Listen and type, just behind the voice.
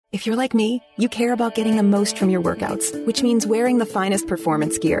If you're like me, you care about getting the most from your workouts, which means wearing the finest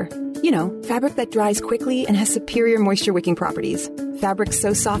performance gear. You know, fabric that dries quickly and has superior moisture-wicking properties. Fabric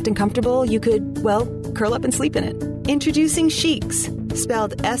so soft and comfortable you could, well, curl up and sleep in it. Introducing Sheex,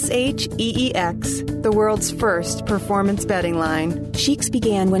 spelled S-H-E-E-X, the world's first performance bedding line. Sheex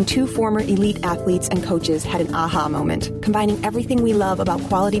began when two former elite athletes and coaches had an aha moment, combining everything we love about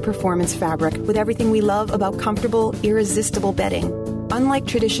quality performance fabric with everything we love about comfortable, irresistible bedding. Unlike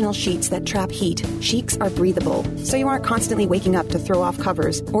traditional sheets that trap heat, Sheex are breathable, so you aren't constantly waking up to throw off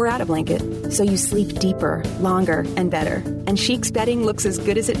covers or add a blanket, so you sleep deeper, longer, and better. And Sheex bedding looks as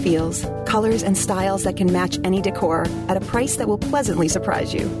good as it feels. Colors and styles that can match any decor at a price that will pleasantly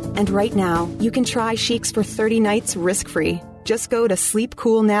surprise you. And right now, you can try Sheex for 30 nights risk-free. Just go to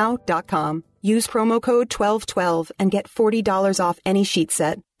sleepcoolnow.com. Use promo code 1212 and get $40 off any sheet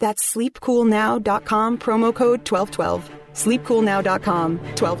set. That's sleepcoolnow.com, promo code 1212. sleepcoolnow.com,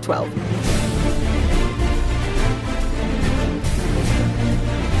 1212.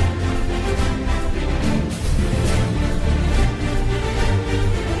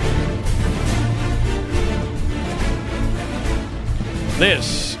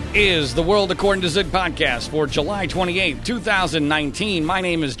 This is the World According to Zig podcast for July 28th, 2019. My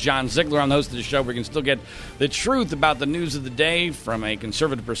name is John Ziegler. I'm the host of the show. We can still get the truth about the news of the day from a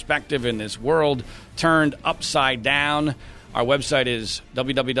conservative perspective in this world turned upside down. Our website is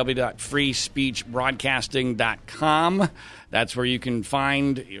www.freespeechbroadcasting.com. That's where you can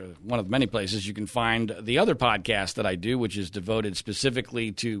find, one of many places, you can find the other podcast that I do, which is devoted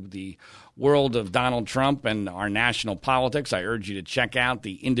specifically to the world of Donald Trump and our national politics. I urge you to check out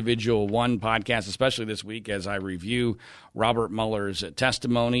the Individual One podcast, especially this week as I review Robert Mueller's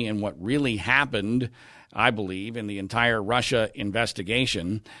testimony and what really happened, I believe, in the entire Russia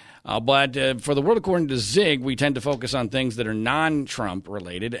investigation. But for the World According to Zig, we tend to focus on things that are non-Trump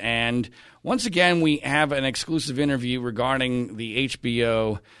related. And once again, we have an exclusive interview regarding the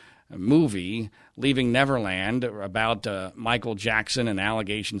HBO movie, Leaving Neverland, about Michael Jackson and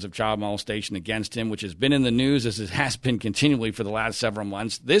allegations of child molestation against him, which has been in the news as it has been continually for the last several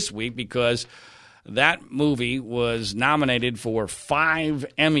months this week because that movie was nominated for 5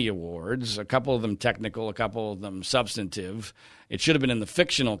 Emmy Awards, a couple of them technical, a couple of them substantive. It should have been in the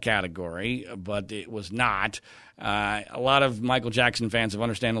fictional category, but it was not. A lot of Michael Jackson fans have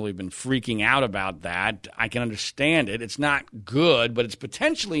understandably been freaking out about that. I can understand it. It's not good, but it's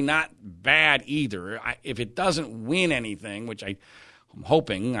potentially not bad either. If it doesn't win anything, which I'm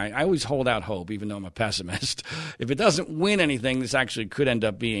hoping, I always hold out hope, even though I'm a pessimist. If it doesn't win anything, this actually could end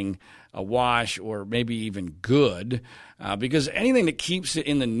up being a wash or maybe even good, because anything that keeps it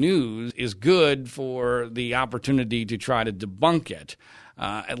in the news is good for the opportunity to try to debunk it,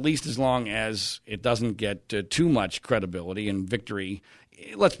 at least as long as it doesn't get too much credibility and victory.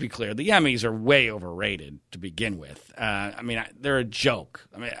 Let's be clear, the Emmys are way overrated to begin with. They're a joke.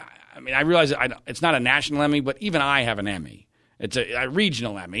 I realize it's not a national Emmy, but even I have an Emmy. It's a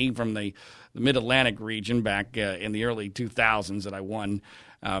regional Emmy from the Mid-Atlantic region back in the early 2000s that I won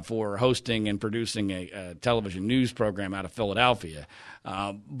for hosting and producing a television news program out of Philadelphia.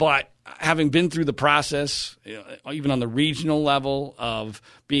 But having been through the process, even on the regional level of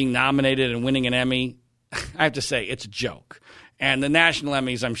being nominated and winning an Emmy, I have to say it's a joke. And the national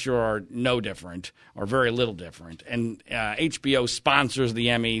Emmys, I'm sure, are no different or very little different. And HBO sponsors the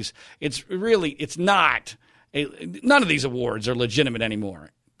Emmys. It's not. None of these awards are legitimate anymore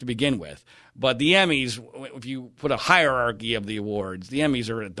to begin with. But the Emmys, if you put a hierarchy of the awards, the Emmys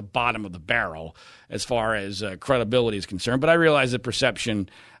are at the bottom of the barrel as far as credibility is concerned. But I realize that perception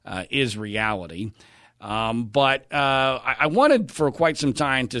is reality. But I wanted for quite some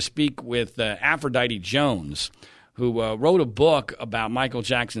time to speak with Aphrodite Jones, who wrote a book about Michael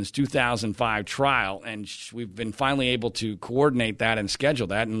Jackson's 2005 trial, and we've been finally able to coordinate that and schedule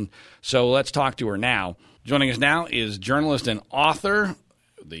that. And so let's talk to her now. Joining us now is journalist and author,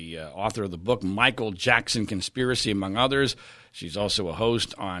 the author of the book Michael Jackson Conspiracy, among others. She's also a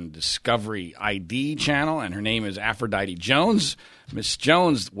host on Discovery ID channel, and her name is Aphrodite Jones. Miss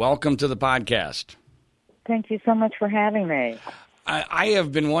Jones, welcome to the podcast. Thank you so much for having me. I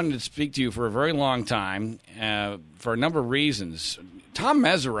have been wanting to speak to you for a very long time for a number of reasons. Tom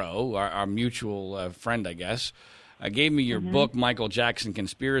Mesereau, our mutual friend, I guess, gave me your book, Michael Jackson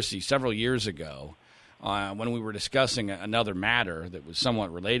Conspiracy, several years ago when we were discussing another matter that was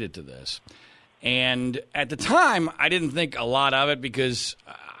somewhat related to this. And at the time, I didn't think a lot of it because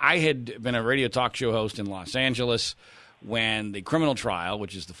I had been a radio talk show host in Los Angeles when the criminal trial,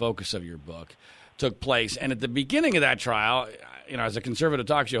 which is the focus of your book, took place. And at the beginning of that trial, as a conservative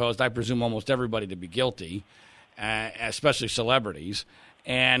talk show host, I presume almost everybody to be guilty, especially celebrities.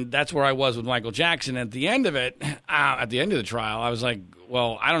 And that's where I was with Michael Jackson. At the end of it, at the end of the trial, I was like,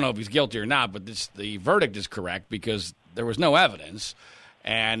 well, I don't know if he's guilty or not, but the verdict is correct because there was no evidence.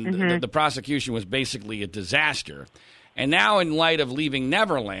 And the prosecution was basically a disaster. And now, in light of Leaving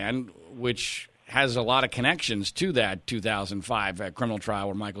Neverland, which has a lot of connections to that 2005 criminal trial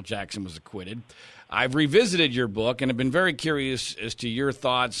where Michael Jackson was acquitted, I've revisited your book and have been very curious as to your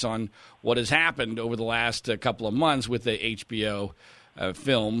thoughts on what has happened over the last couple of months with the HBO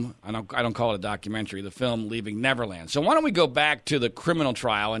film. I don't call it a documentary, the film Leaving Neverland. So why don't we go back to the criminal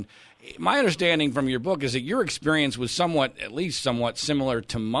trial? And my understanding from your book is that your experience was at least somewhat similar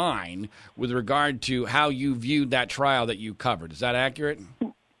to mine with regard to how you viewed that trial that you covered. Is that accurate?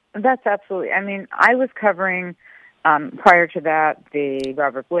 That's absolutely. I mean, I was covering, prior to that, the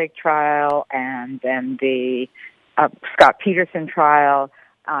Robert Blake trial and then the Scott Peterson trial.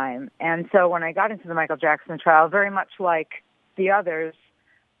 And so when I got into the Michael Jackson trial, very much like the others,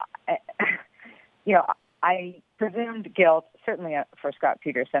 I presumed guilt, certainly for Scott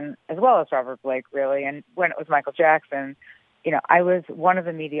Peterson, as well as Robert Blake, really. And when it was Michael Jackson, I was one of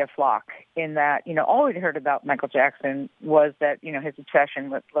the media flock in that, all we'd heard about Michael Jackson was that, his obsession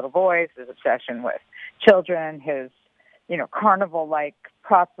with little boys, his obsession with children, his, carnival-like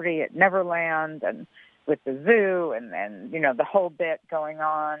property at Neverland and with the zoo and the whole bit going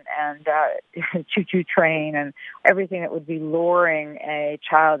on and choo-choo train and everything that would be luring a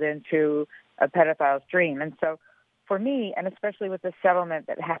child into a pedophile's dream. And so for me, and especially with the settlement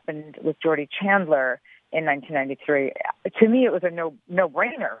that happened with Jordy Chandler in 1993, to me it was a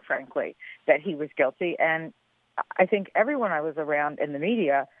no-brainer, frankly, that he was guilty. And I think everyone I was around in the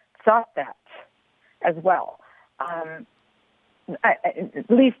media thought that as well. At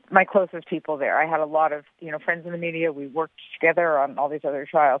least my closest people there. I had a lot of, friends in the media. We worked together on all these other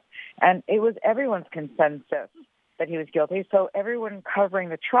trials. And it was everyone's consensus that he was guilty. So everyone covering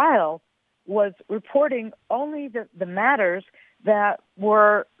the trial was reporting only the matters that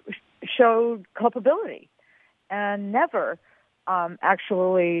showed culpability and never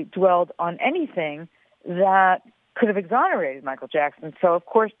actually dwelled on anything that could have exonerated Michael Jackson. So, of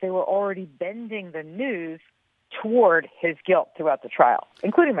course, they were already bending the news toward his guilt throughout the trial,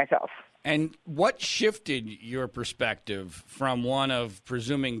 including myself. And what shifted your perspective from one of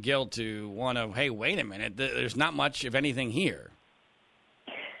presuming guilt to one of, hey, wait a minute, there's not much of anything here?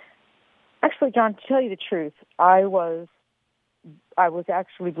 Actually, John, to tell you the truth, I was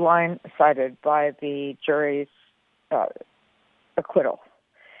actually blindsided by the jury's acquittal.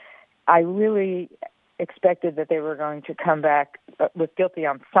 I really expected that they were going to come back with guilty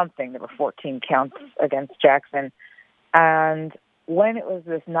on something. There were 14 counts against Jackson. And when it was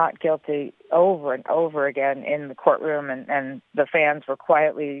this not guilty over and over again in the courtroom and the fans were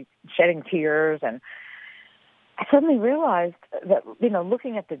quietly shedding tears, and I suddenly realized that,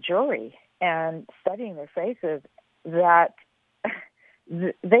 looking at the jury and studying their faces, that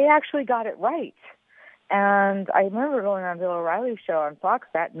they actually got it right. And I remember going on Bill O'Reilly's show on Fox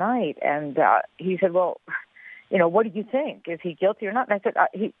that night, and he said, well, what do you think? Is he guilty or not? And I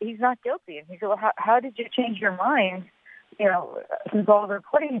said, he's not guilty. And he said, well, how did you change your mind, since all the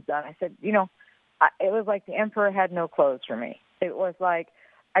reporting is done? I said, it was like the emperor had no clothes for me. It was like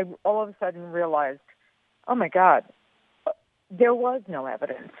I all of a sudden realized, oh, my God, there was no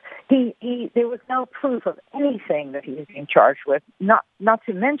evidence. There was no proof of anything that he was being charged with, not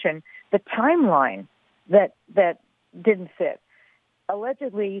to mention the timeline that didn't fit.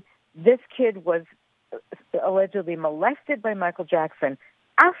 Allegedly, this kid was allegedly molested by Michael Jackson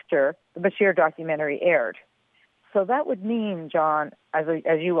after the Bashir documentary aired. So that would mean, John, as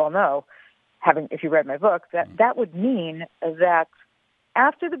you all know, if you read my book, that would mean that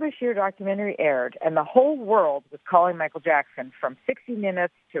after the Bashir documentary aired and the whole world was calling Michael Jackson from 60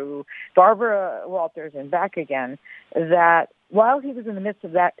 Minutes to Barbara Walters and back again, that while he was in the midst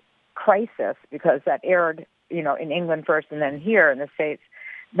of that crisis, because that aired, in England first and then here in the States,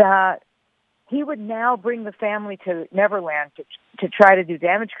 that he would now bring the family to Neverland to try to do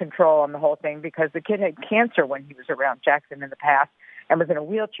damage control on the whole thing, because the kid had cancer when he was around Jackson in the past and was in a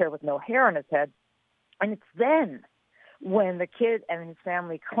wheelchair with no hair on his head. And it's then when the kid and his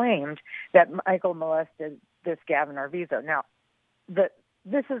family claimed that Michael molested this Gavin Arvizo. Now,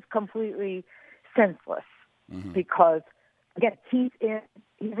 this is completely senseless because, again, he's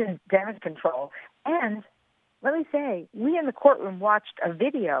in damage control. And let me say, we in the courtroom watched a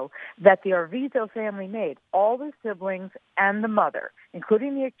video that the Arvizo family made, all the siblings and the mother,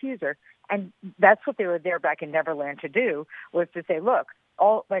 including the accuser, and that's what they were there back in Neverland to do, was to say, look,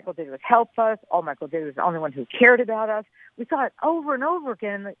 all Michael did was help us. All Michael did was the only one who cared about us. We saw it over and over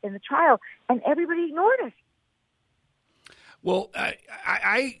again in the trial, and everybody ignored us. Well,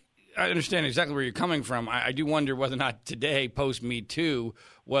 I understand exactly where you're coming from. I do wonder whether or not today, post-Me Too,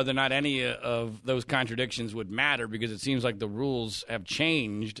 whether or not any of those contradictions would matter, because it seems like the rules have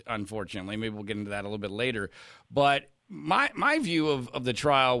changed, unfortunately. Maybe we'll get into that a little bit later. But my view of the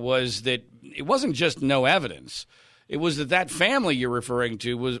trial was that it wasn't just no evidence. It was that family you're referring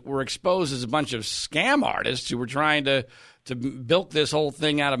to were exposed as a bunch of scam artists who were trying to bilk this whole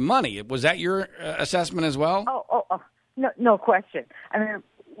thing out of money. Was that your assessment as well? Oh, no question. I mean,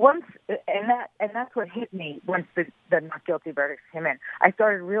 that's what hit me once the not guilty verdicts came in. I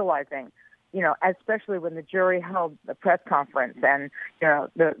started realizing, especially when the jury held the press conference and,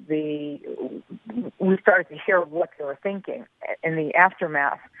 we started to hear what they were thinking in the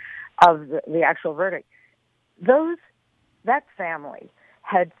aftermath of the actual verdict. That family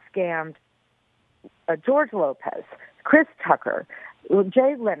had scammed George Lopez, Chris Tucker,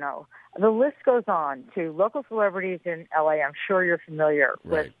 Jay Leno. The list goes on to local celebrities in L.A. I'm sure you're familiar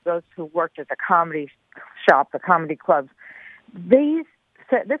with those who worked at the comedy shop, the comedy clubs. This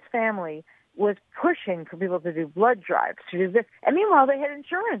family was pushing for people to do blood drives, to do this. And meanwhile, they had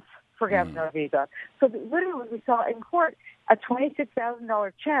insurance for Gavin Visa. So literally we saw in court a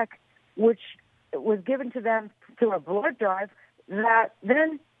 $26,000 check, which was given to them through a blood drive that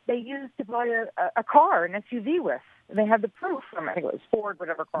then they used to buy a car, an SUV with. And they had the proof from, I think it was Ford,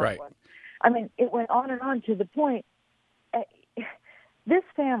 whatever car it was. I mean, it went on and on to the point. This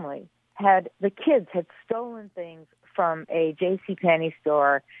family the kids had stolen things from a JCPenney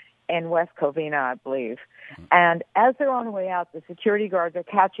store in West Covina, I believe. And as they're on the way out, the security guards are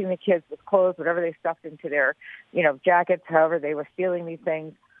catching the kids with clothes, whatever they stuffed into their, jackets, however they were stealing these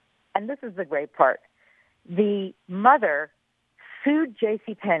things. And this is the great part. The mother sued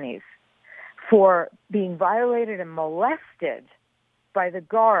JCPenney's for being violated and molested by the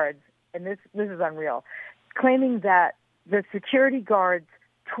guards, and this is unreal, claiming that the security guards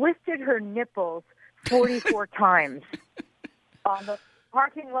twisted her nipples 44 times on the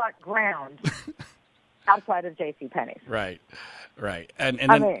parking lot ground outside of JCPenney's. Right.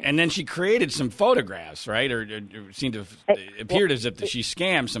 And then she created some photographs, right? Or it seemed to appeared as if she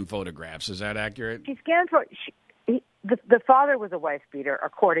scammed some photographs. Is that accurate? She scammed the father was a wife beater,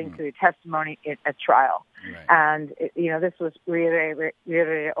 according to the testimony at trial. Right. And, this was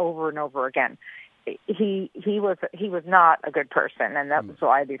reiterated over and over again. He was not a good person, and that was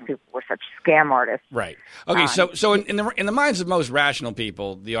why these people were such scam artists. Right. Okay. So in the minds of most rational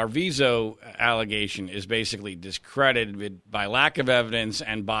people, the Arvizo allegation is basically discredited by lack of evidence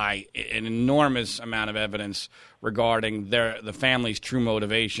and by an enormous amount of evidence regarding the family's true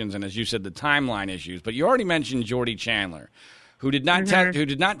motivations and, as you said, the timeline issues. But you already mentioned Jordy Chandler, who did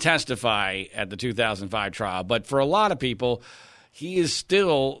not testify at the 2005 trial. But for a lot of people, he is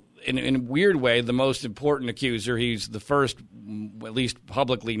still, in a weird way, the most important accuser. He's the first, at least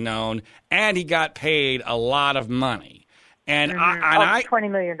publicly known, and he got paid a lot of money. And $20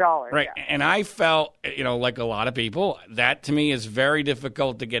 million. Right. Yeah. And I felt, like a lot of people, that to me is very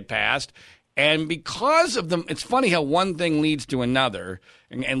difficult to get past. And because of them, it's funny how one thing leads to another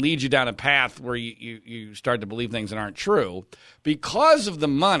and leads you down a path where you start to believe things that aren't true. Because of the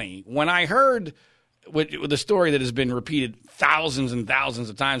money, when I heard with the story that has been repeated thousands and thousands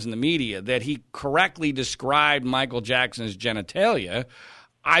of times in the media, that he correctly described Michael Jackson's genitalia,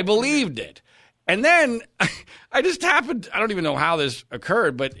 I believed it. And then I just happened, I don't even know how this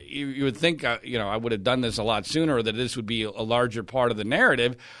occurred, but you would think, I would have done this a lot sooner, or that this would be a larger part of the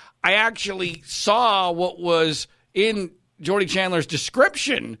narrative. I actually saw what was in Jordy Chandler's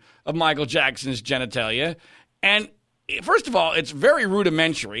description of Michael Jackson's genitalia. And first of all, it's very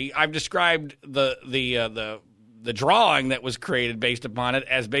rudimentary. I've described the drawing that was created based upon it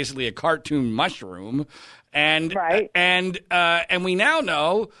as basically a cartoon mushroom. And and we now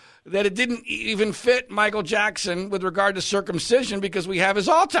know that it didn't even fit Michael Jackson with regard to circumcision, because we have his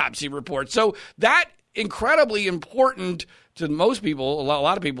autopsy report. So that incredibly important to most people, a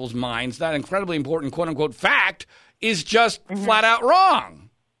lot of people's minds, that incredibly important quote-unquote fact is just flat out wrong.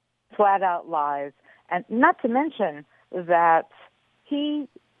 Flat out lies. And not to mention that the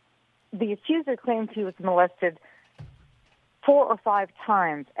accuser claimed he was molested 4 or 5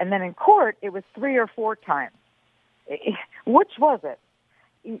 times, and then in court it was 3 or 4 times. Which was it?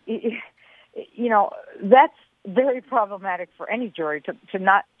 That's very problematic for any jury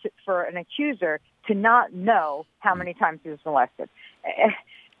for an accuser to not know how many times he was molested.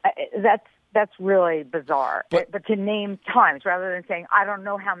 That's really bizarre. But to name times rather than saying, I don't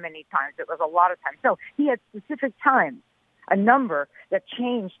know how many times, it was a lot of times. No, he had specific times, a number that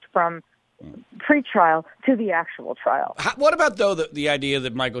changed from pre-trial to the actual trial. What about, though, the idea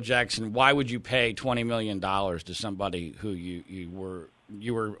that Michael Jackson, why would you pay $20 million to somebody who you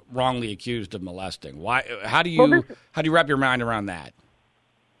were wrongly accused of molesting? Why? How do you wrap your mind around that?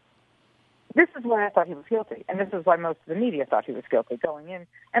 This is why I thought he was guilty, and this is why most of the media thought he was guilty going in.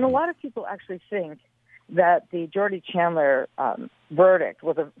 And a lot of people actually think that the Jordy Chandler verdict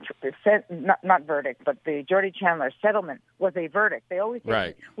was not verdict, but the Jordy Chandler settlement was a verdict. They always say,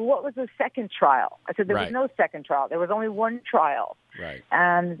 right. Well, what was the second trial? I said there right. was no second trial. There was only one trial. Right.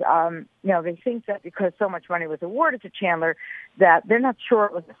 And, they think that because so much money was awarded to Chandler that they're not sure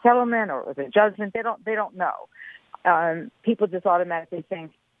it was a settlement or it was a judgment. They don't know. People just automatically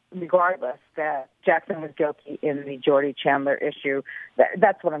think, regardless, that Jackson was guilty in the Jordy Chandler issue.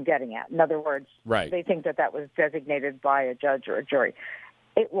 That's what I'm getting at. In other words, right. They think that was designated by a judge or a jury.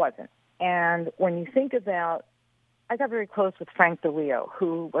 It wasn't. And when you think about, I got very close with Frank DeLeo,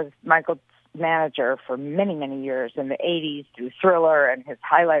 who was Michael's manager for many, many years in the 80s through Thriller and his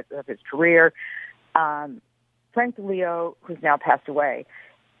highlights of his career. Frank DeLeo, who's now passed away,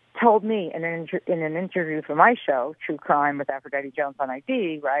 told me in an interview for my show, True Crime with Aphrodite Jones on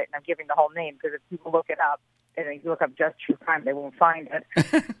ID, right? And I'm giving the whole name because if people look it up and they look up just True Crime, they won't find it.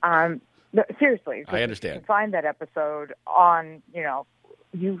 Seriously. I understand. You can find that episode on,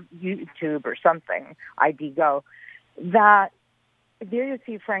 YouTube or something, ID Go. That there you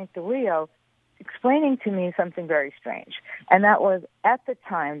see Frank DeLeo explaining to me something very strange. And that was at the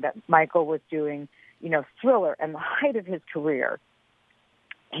time that Michael was doing, Thriller and the height of his career,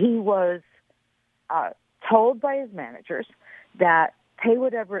 he was told by his managers that pay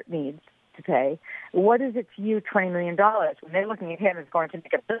whatever it needs to pay. What is it to you, $20 million? When they're looking at him as going to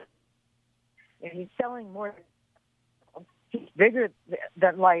make a business, he's selling more. He's bigger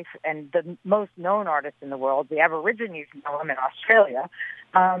than life and the most known artist in the world. The Aborigines know him in Australia.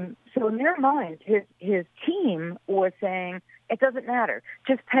 So in their mind, his team was saying, it doesn't matter,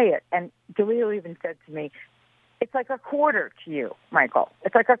 just pay it. And DeLeo even said to me, it's like a quarter to you, Michael.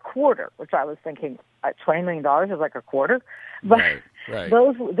 It's like a quarter, which I was thinking, $20 million is like a quarter. But right.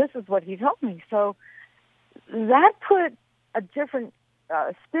 This is what he told me. So that put a different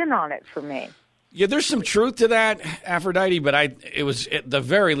spin on it for me. Yeah, there's some truth to that, Aphrodite, but it was at the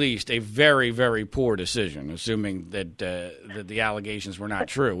very least a very, very poor decision, assuming that the allegations were not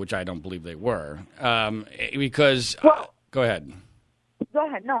true, which I don't believe they were. Because go ahead. Go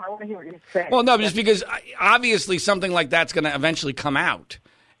ahead. No, I want to hear what you're saying. Well, no, just because obviously something like that's going to eventually come out,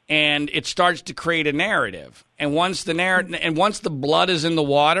 and it starts to create a narrative. And once the blood is in the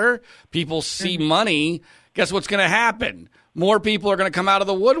water, people see money. Guess what's going to happen? More people are going to come out of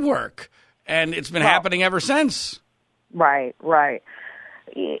the woodwork, and it's been happening ever since. Right.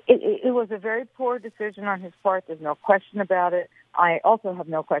 It was a very poor decision on his part. There's no question about it. I also have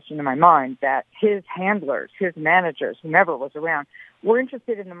no question in my mind that his handlers, his managers, whomever was around, were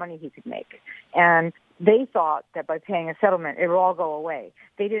interested in the money he could make. And they thought that by paying a settlement, it would all go away.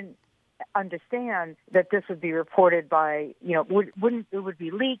 They didn't understand that this would be reported by, it would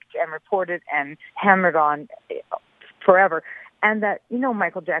be leaked and reported and hammered on forever. And that,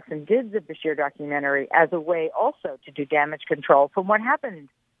 Michael Jackson did the Bashir documentary as a way also to do damage control from what happened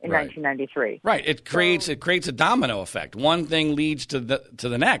in 1993. Right. It creates a domino effect. One thing leads to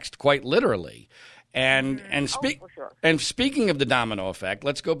the next, quite literally. And speaking of the domino effect,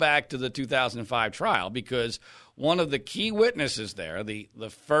 let's go back to the 2005 trial, because one of the key witnesses there, the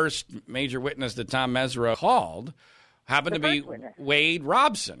first major witness that Tom Mesereau called, happened to be Wade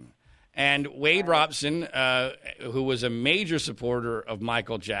Robson. And Wade Robson, who was a major supporter of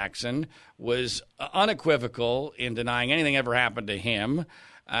Michael Jackson, was unequivocal in denying anything ever happened to him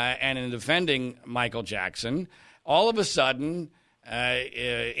and in defending Michael Jackson. All of a sudden,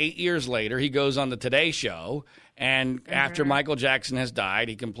 8 years later, he goes on the Today Show, and after Michael Jackson has died,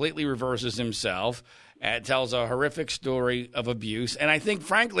 he completely reverses himself, tells a horrific story of abuse. And I think,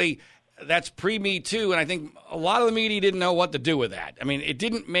 frankly, that's pre-Me Too, and I think a lot of the media didn't know what to do with that. I mean, it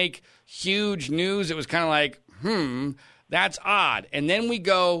didn't make huge news. It was kind of like, that's odd. And then we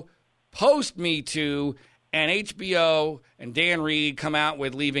go post-Me Too, and HBO and Dan Reed come out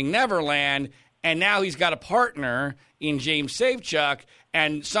with Leaving Neverland, and now he's got a partner in James Safechuck,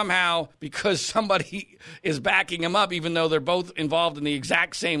 and somehow, because somebody is backing him up, even though they're both involved in the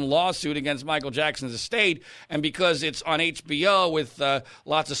exact same lawsuit against Michael Jackson's estate, and because it's on HBO with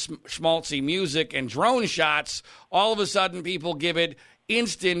lots of schmaltzy music and drone shots, all of a sudden people give it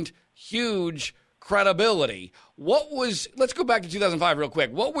instant, huge credibility. Let's go back to 2005 real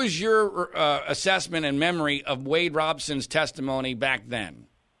quick. What was your assessment and memory of Wade Robson's testimony back then?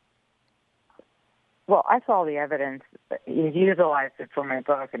 well, I saw the evidence. You utilized it for my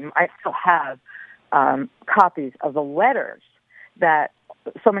book, and I still have copies of the letters that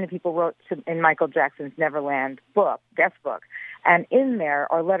so many people wrote in Michael Jackson's Neverland book, guest book. And in there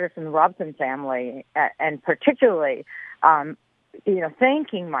are letters from the Robson family, and particularly,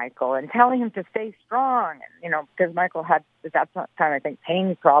 thanking Michael and telling him to stay strong, because Michael had, at that time, I think,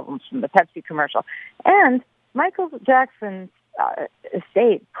 pain problems from the Pepsi commercial. And Michael Jackson's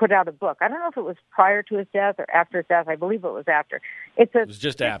estate put out a book. I don't know if it was prior to his death or after his death. I believe it was after. It was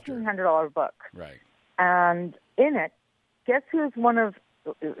just after. $1,500 book. Right. And in it, guess who's one of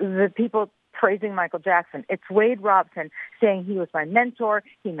the people praising Michael Jackson? It's Wade Robson, saying he was my mentor.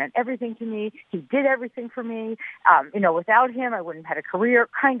 He meant everything to me. He did everything for me. Without him, I wouldn't have had a career,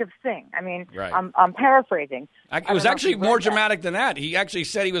 kind of thing. I mean, right. I'm paraphrasing. It was actually more dramatic than that. He actually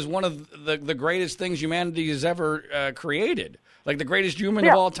said he was one of the greatest things humanity has ever created, like the greatest human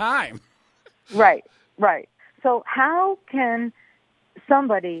of all time. Right. So how can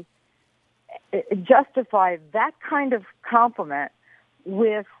somebody justify that kind of compliment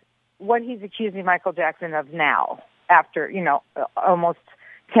with what he's accusing Michael Jackson of now, after, almost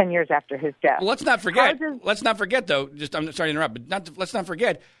 10 years after his death? Well, let's not forget, though, I'm sorry to interrupt, but let's not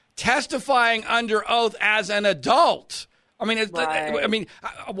forget, testifying under oath as an adult. I mean,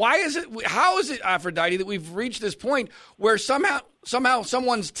 why is it, how is it, Aphrodite, that we've reached this point where somehow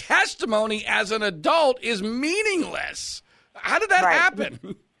someone's testimony as an adult is meaningless? How did that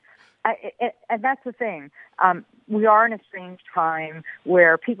happen? And that's the thing. We are in a strange time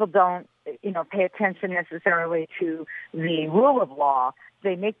where people don't, pay attention necessarily to the rule of law.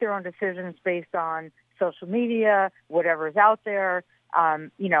 They make their own decisions based on social media, whatever is out there.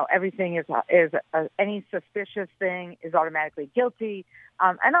 Everything is any suspicious thing is automatically guilty.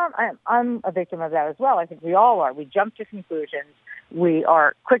 And I'm a victim of that as well. I think we all are. We jump to conclusions. We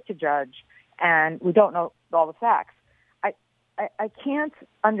are quick to judge, and we don't know all the facts. I can't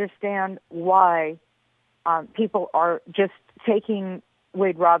understand why people are just taking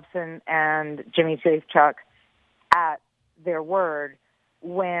Wade Robson and Jimmy Safechuck at their word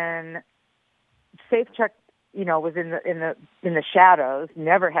when Safechuck, was in the shadows,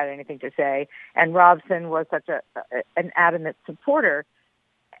 never had anything to say, and Robson was such an adamant supporter.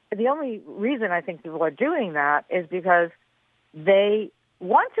 The only reason I think people are doing that is because they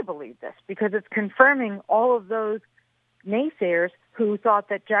want to believe this, because it's confirming all of those naysayers who thought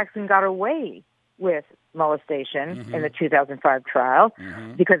that Jackson got away with molestation in the 2005 trial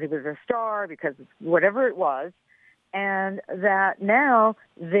because he was a star, because whatever it was, and that now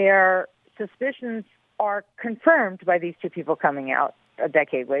their suspicions are confirmed by these two people coming out a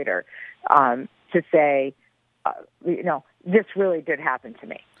decade later to say, this really did happen to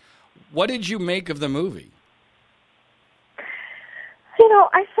me. What did you make of the movie?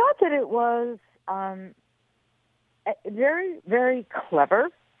 I thought that it was very, very clever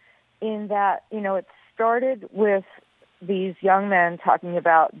in that, it started with these young men talking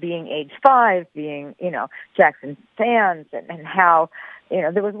about being age 5, being, Jackson fans, and how,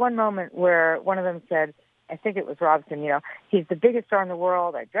 there was one moment where one of them said, I think it was Robson, he's the biggest star in the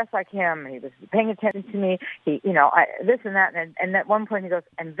world. I dress like him. He was paying attention to me. He, this and that. And at one point he goes,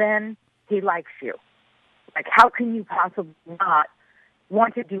 and then he likes you. Like, how can you possibly not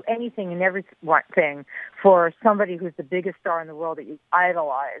want to do anything and everything for somebody who's the biggest star in the world that you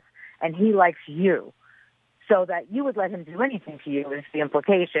idolize, and he likes you, so that you would let him do anything to you is the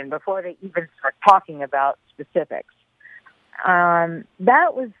implication before they even start talking about specifics.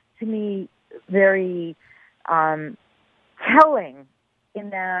 That was, to me, very telling in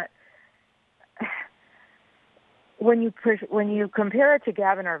that when you compare it to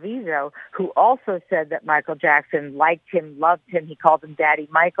Gavin Arvizo, who also said that Michael Jackson liked him, loved him, he called him Daddy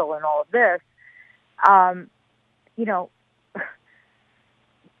Michael and all of this,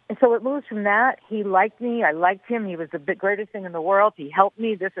 so it moves from that, he liked me, I liked him, he was the greatest thing in the world, he helped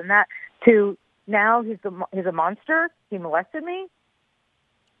me, this and that, to now he's a monster, he molested me.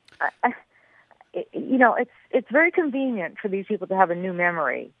 It's very convenient for these people to have a new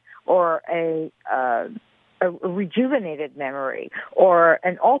memory or a rejuvenated memory or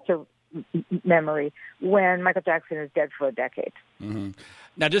an altered memory when Michael Jackson is dead for a decade. Mm-hmm.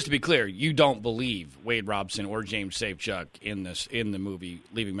 Now, just to be clear, you don't believe Wade Robson or James Safechuck in the movie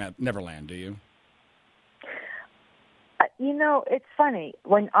Leaving Neverland, do you? It's funny.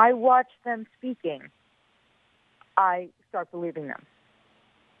 When I watch them speaking, I start believing them.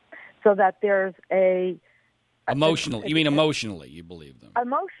 So that there's a... Emotionally, you mean emotionally you believe them?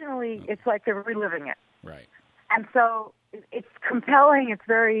 Emotionally, it's like they're reliving it. Right. And so it's compelling. It's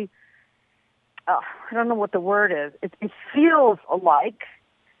very... I don't know what the word is. It feels like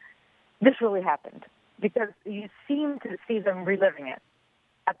this really happened. because you seem to see them reliving it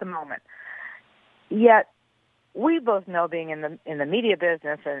at the moment. Yet, we both know, being in the media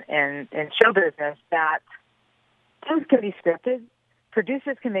business and show business, that things can be scripted.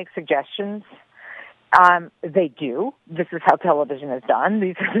 Producers can make suggestions. They do. This is how television is done.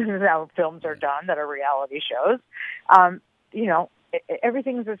 This is how films are done that are reality shows.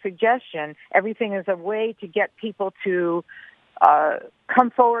 Everything is a suggestion. Everything is a way to get people to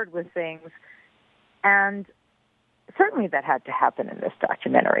come forward with things. And certainly that had to happen in this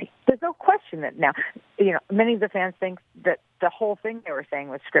documentary. There's no question that now, many of the fans think that the whole thing they were saying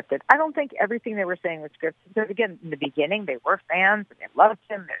was scripted. I don't think everything they were saying was scripted. Because again, in the beginning, they were fans and they loved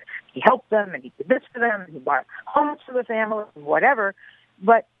him. And he helped them and he did this for them. And he bought homes for the family and whatever.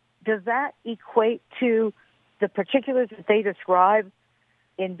 But does that equate to the particulars that they describe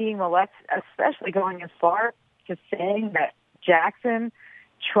in being molested, especially going as far to saying that Jackson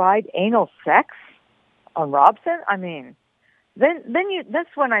tried anal sex on Robson? I mean, that's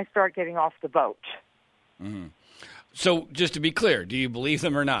when I start getting off the boat. Mm-hmm. So, just to be clear, do you believe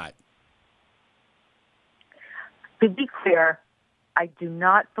them or not? To be clear, I do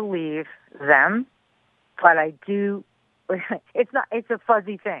not believe them, but I do. It's a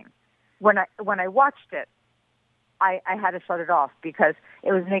fuzzy thing. When I watched it, I had to shut it off because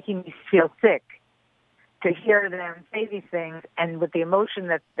it was making me feel sick to hear them say these things, and with the emotion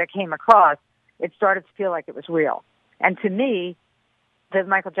that came across, it started to feel like it was real. And to me, the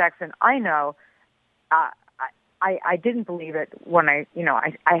Michael Jackson I know, I didn't believe it when I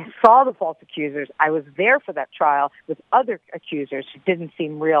saw the false accusers. I was there for that trial with other accusers who didn't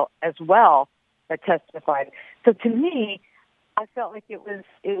seem real as well that testified. So to me, I felt like it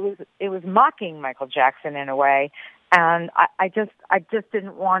was mocking Michael Jackson in a way, and I just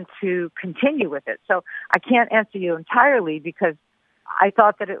didn't want to continue with it. So I can't answer you entirely because I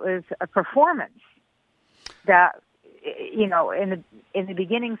thought that it was a performance that, in the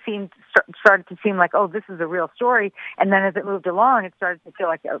beginning started to seem like, oh, this is a real story. And then as it moved along, it started to feel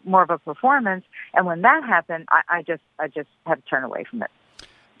like more of a performance. And when that happened, I just had to turn away from it.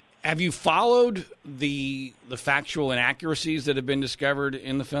 Have you followed the factual inaccuracies that have been discovered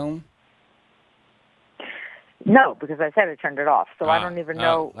in the film? No, because I said I turned it off, so I don't even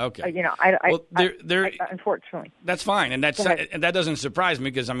know. Okay. Unfortunately, that's fine, and that doesn't surprise me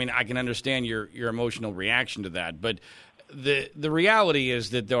because I can understand your emotional reaction to that. But the reality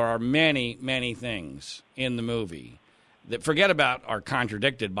is that there are many, many things in the movie that, forget about, are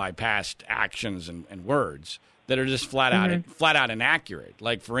contradicted by past actions and words that are just flat out inaccurate.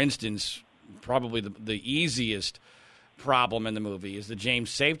 Like, for instance, probably the easiest problem in the movie is that James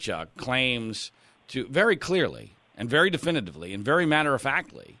Safechuck claims to very clearly and very definitively and very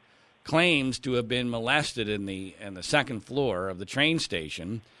matter-of-factly claims to have been molested in the second floor of the train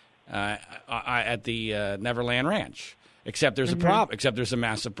station at the Neverland Ranch. Except there's except there's a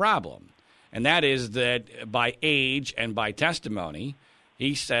massive problem, and that is that by age and by testimony,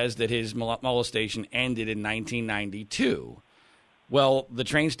 he says that his molestation ended in 1992. Well, the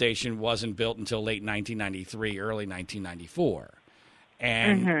train station wasn't built until late 1993, early 1994.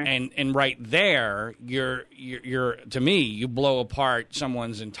 And right there, you're to me, you blow apart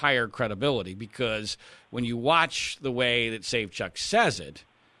someone's entire credibility, because when you watch the way that Safechuck says it,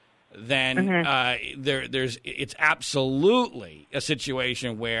 then it's absolutely a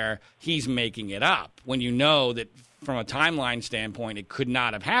situation where he's making it up, when you know that from a timeline standpoint it could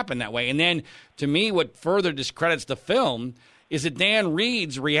not have happened that way. And then, to me, what further discredits the film is that Dan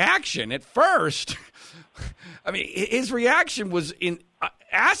Reed's reaction at first. His reaction was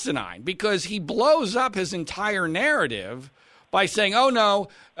asinine, because he blows up his entire narrative by saying, oh, no,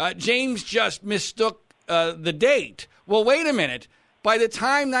 James just mistook the date. Well, wait a minute. By the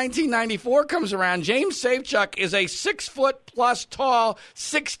time 1994 comes around, James Safechuck is a 6-foot-plus tall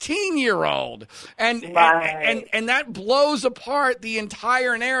 16-year-old. And that blows apart the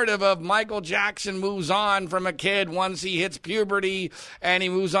entire narrative of Michael Jackson moves on from a kid once he hits puberty, and he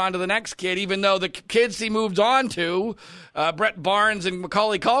moves on to the next kid, even though the kids he moved on to, Brett Barnes and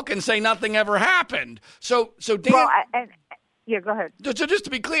Macaulay Culkin, say nothing ever happened. So Dan... Well, go ahead. So just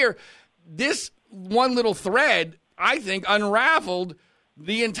to be clear, this one little thread, I think, unraveled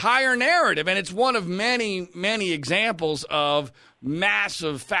the entire narrative. And it's one of many, many examples of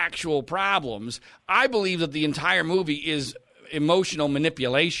massive factual problems. I believe that the entire movie is emotional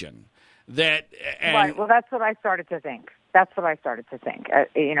manipulation. Right. Well, that's what I started to think. That's at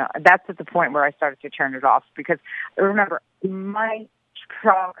the point where I started to turn it off. Because, remember, my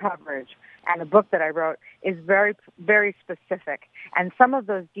trial coverage and the book that I wrote is very, very specific. And some of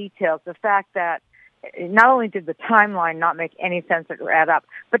those details, the fact that not only did the timeline not make any sense or add up,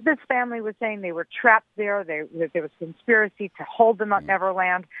 but this family was saying they were trapped there. There was conspiracy to hold them at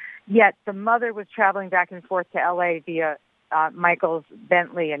Neverland. Yet the mother was traveling back and forth to L.A. via Michael's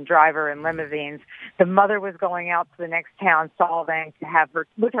Bentley and driver and limousines. The mother was going out to the next town, Solvang, to have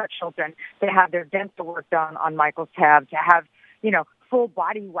with her children, to have their dental work done on Michael's tab, to have, full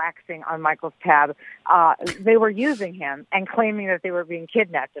body waxing on Michael's tab. They were using him and claiming that they were being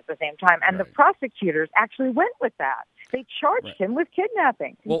kidnapped at the same time. And the prosecutors actually went with that. They charged him with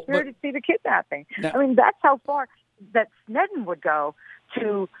kidnapping, conspiracy to kidnapping. Now, that's how far that Sneddon would go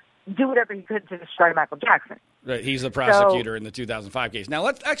to do whatever he could to destroy Michael Jackson. Right, he's the prosecutor in the 2005 case. Now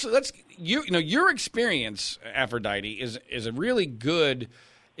let's your experience, Aphrodite, is a really good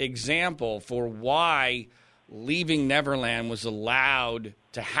example for why Leaving Neverland was allowed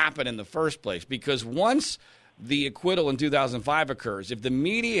to happen in the first place. Because once the acquittal in 2005 occurs, if the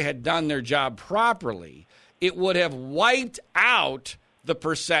media had done their job properly, it would have wiped out the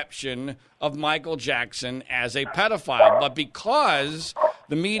perception of Michael Jackson as a pedophile. But because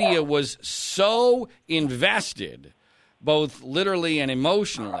the media was so invested, both literally and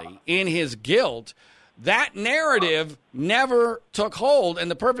emotionally, in his guilt, that narrative never took hold. And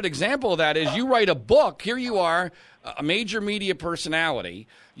the perfect example of that is you write a book. Here you are, a major media personality.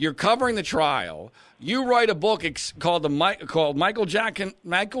 You're covering the trial. You write a book called Michael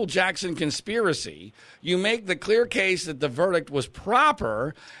Jackson Conspiracy. You make the clear case that the verdict was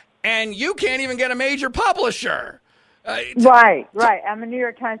proper, and you can't even get a major publisher. Right. I'm a New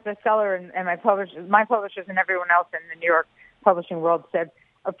York Times bestseller, and my publishers and everyone else in the New York publishing world said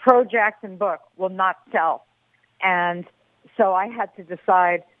a pro-Jackson book will not sell. And so I had to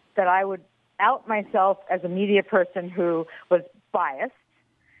decide that I would out myself as a media person who was biased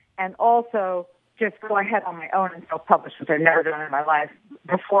and also just go ahead on my own and self-publish, which I've never done in my life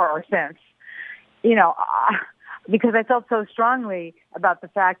before or since, because I felt so strongly about the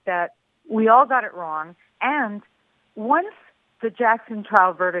fact that we all got it wrong. And once the Jackson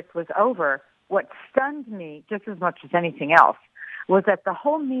trial verdict was over, what stunned me just as much as anything else was that the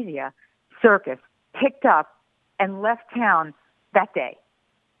whole media circus picked up and left town that day.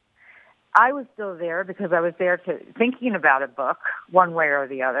 I was still there because I was there thinking about a book one way or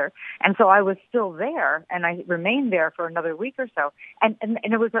the other. And so I was still there, and I remained there for another week or so. And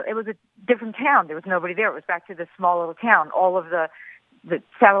it was a different town. There was nobody there. It was back to this small little town. All of the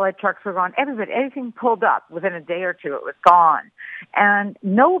satellite trucks were gone. Anything pulled up within a day or two, it was gone. And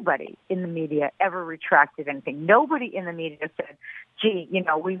nobody in the media ever retracted anything. Nobody in the media said, gee,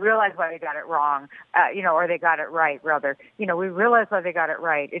 we realize why they got it wrong, or they got it right, rather. We realize why they got it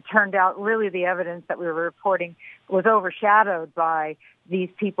right. It turned out really the evidence that we were reporting was overshadowed by these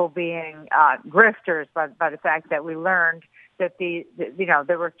people being grifters, by the fact that we learned that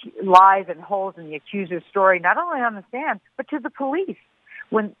there were lies and holes in the accuser's story, not only on the stand, but to the police.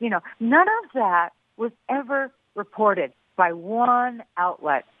 When, none of that was ever reported by one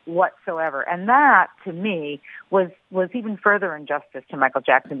outlet whatsoever. And that, to me, was even further injustice to Michael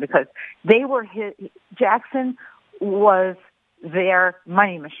Jackson, because Jackson was their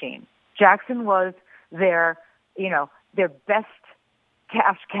money machine. Jackson was their best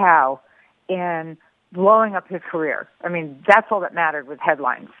cash cow in blowing up his career. That's all that mattered with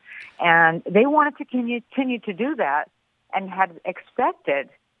headlines. And they wanted to continue to do that, and had expected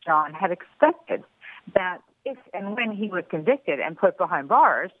that if and when he was convicted and put behind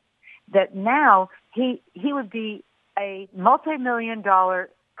bars, that now he would be a multi-million-dollar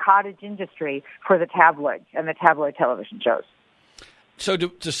cottage industry for the tabloids and the tabloid television shows. So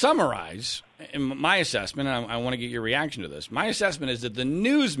to summarize, in my assessment, and I want to get your reaction to this, my assessment is that the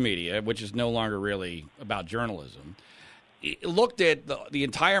news media, which is no longer really about journalism, looked at the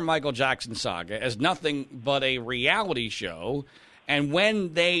entire Michael Jackson saga as nothing but a reality show. And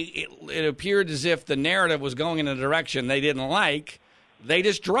when it appeared as if the narrative was going in a direction they didn't like, they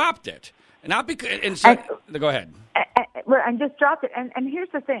just dropped it. Not because. Go ahead. And just dropped it. And here's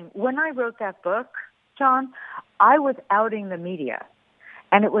the thing: when I wrote that book, John, I was outing the media,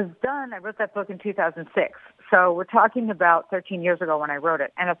 and it was done. I wrote that book in 2006. So we're talking about 13 years ago when I wrote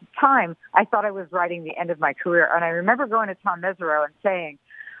it. And at the time, I thought I was writing the end of my career. And I remember going to Tom Mesereau and saying,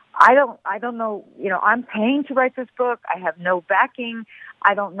 I don't know, I'm paying to write this book. I have no backing.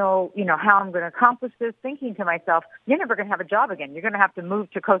 I don't know, how I'm going to accomplish this, thinking to myself, you're never going to have a job again. You're going to have to move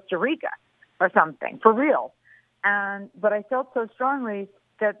to Costa Rica or something, for real. But I felt so strongly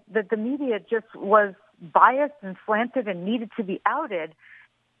that the media just was biased and slanted and needed to be outed.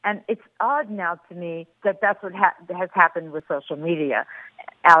 And it's odd now to me that that's what has happened with social media,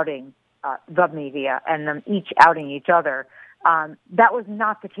 outing the media and them each outing each other. That was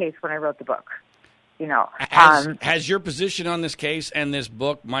not the case when I wrote the book. Has your position on this case and this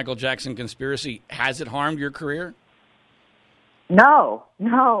book, Michael Jackson Conspiracy, has it harmed your career? No.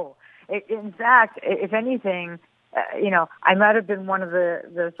 In fact, if anything, I might have been one of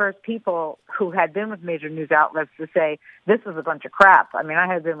the first people who had been with major news outlets to say this was a bunch of crap. I mean, I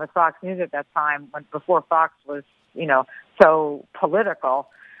had been with Fox News at that time before Fox was, so political.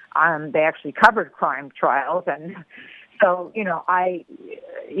 They actually covered crime trials, and so to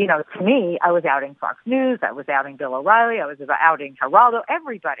me, I was outing Fox News, I was outing Bill O'Reilly, I was outing Geraldo,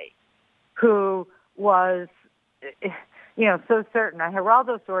 everybody who was, so certain.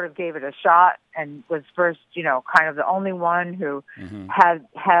 Geraldo sort of gave it a shot and was first, kind of the only one who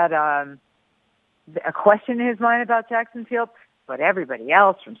had a question in his mind about Jackson Field. But everybody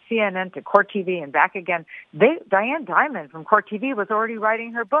else, from CNN to Court TV and back again, Diane Diamond from Court TV was already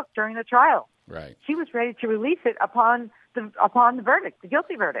writing her book during the trial. Right. She was ready to release it upon the verdict, the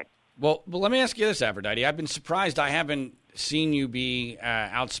guilty verdict. Well, let me ask you this, Aphrodite. I've been surprised I haven't seen you be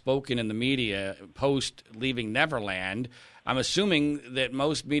outspoken in the media post leaving Neverland. I'm assuming that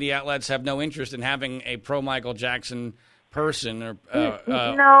most media outlets have no interest in having a pro-Michael Jackson person.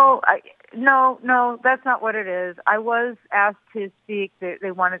 No, that's not what it is. I was asked to speak.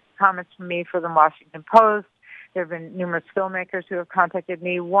 They wanted comments from me for the Washington Post. There have been numerous filmmakers who have contacted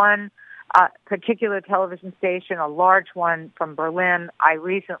me. One particular television station, a large one from Berlin, I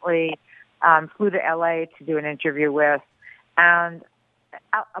recently flew to L.A. to do an interview with. And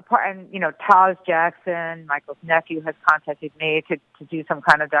Taz Jackson, Michael's nephew, has contacted me to do some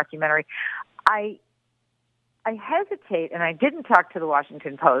kind of documentary. I hesitate, and I didn't talk to the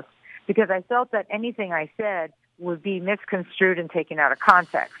Washington Post because I felt that anything I said would be misconstrued and taken out of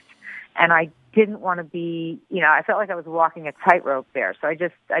context. And I didn't want to be, I felt like I was walking a tightrope there, so I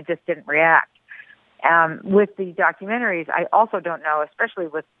just didn't react. With the documentaries, I also don't know, especially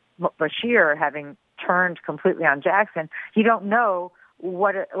with Bashir having turned completely on Jackson, you don't know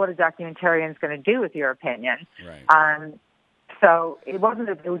what a documentarian is going to do with your opinion. Right. So it wasn't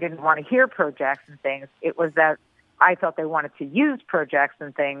that they didn't want to hear pro-Jackson things. It was that I felt they wanted to use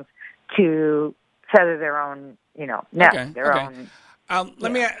pro-Jackson things to feather their own, nest, own.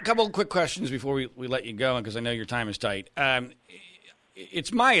 Let me ask a couple of quick questions before we let you go, because I know your time is tight.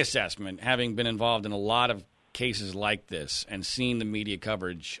 It's my assessment, having been involved in a lot of cases like this and seen the media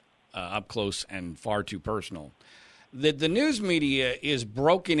coverage up close and far too personal, that the news media is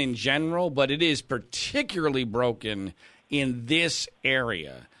broken in general, but it is particularly broken in this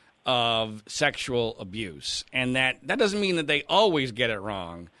area of sexual abuse. And that doesn't mean that they always get it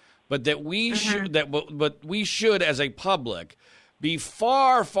wrong, but that we should, as a public, be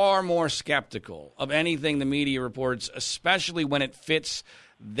far, far more skeptical of anything the media reports, especially when it fits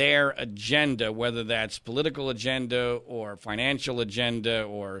their agenda, whether that's political agenda or financial agenda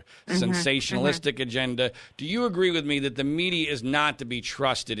or sensationalistic agenda. Do you agree with me that the media is not to be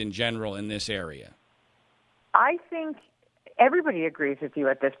trusted in general in this area? I think everybody agrees with you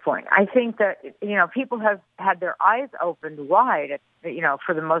at this point. I think that, people have had their eyes opened wide,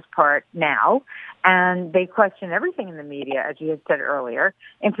 for the most part now, and they question everything in the media, as you had said earlier.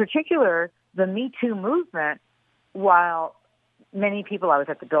 In particular, the Me Too movement, while many people, I was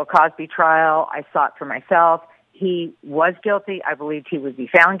at the Bill Cosby trial, I saw it for myself. He was guilty. I believed he would be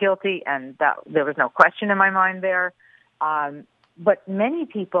found guilty, and that there was no question in my mind there. But many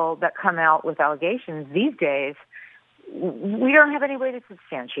people that come out with allegations these days, we don't have any way to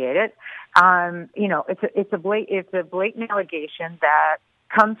substantiate it. It's a blatant allegation that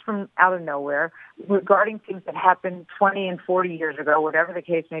comes from out of nowhere regarding things that happened 20 and 40 years ago, whatever the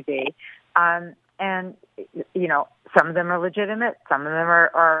case may be. And some of them are legitimate. Some of them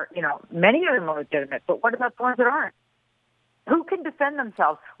are many of them are legitimate. But what about the ones that aren't? Who can defend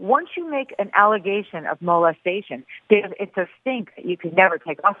themselves? Once you make an allegation of molestation, it's a stink that you can never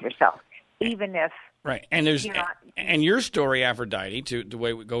take off yourself, even if. Right, and and your story, Aphrodite, to the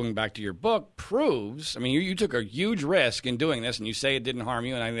way going back to your book, proves. I mean, you took a huge risk in doing this, and you say it didn't harm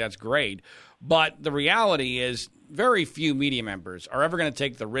you, and I think that's great. But the reality is, very few media members are ever going to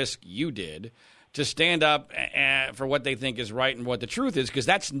take the risk you did to stand up for what they think is right and what the truth is, because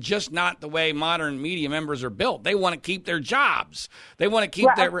that's just not the way modern media members are built. They want to keep their jobs. They want to keep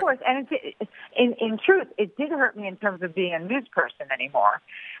their. Of course, and in truth, it did hurt me in terms of being a news person anymore.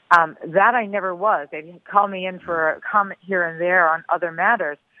 That I never was. They didn't call me in for a comment here and there on other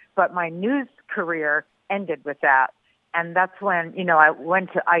matters, but my news career ended with that. And that's when, I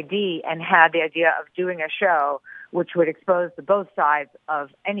went to ID and had the idea of doing a show which would expose the both sides of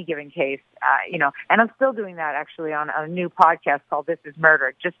any given case, and I'm still doing that actually on a new podcast called This Is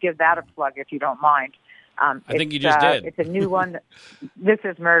Murder. Just give that a plug if you don't mind. I think you just did. It's a new one. This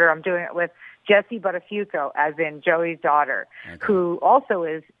Is Murder. I'm doing it with Jessie Buttafuoco, as in Joey's daughter, who also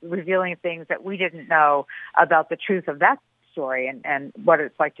is revealing things that we didn't know about the truth of that story and what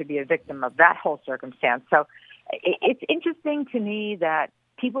it's like to be a victim of that whole circumstance. So it's interesting to me that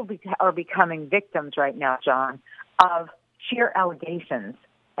people are becoming victims right now, John, of sheer allegations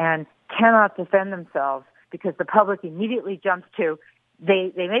and cannot defend themselves because the public immediately jumps to,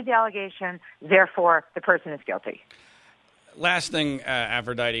 they made the allegation, therefore the person is guilty. Last thing,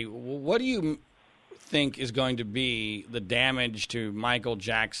 Aphrodite, what do you think is going to be the damage to Michael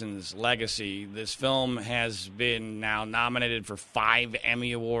Jackson's legacy? This film has been now nominated for 5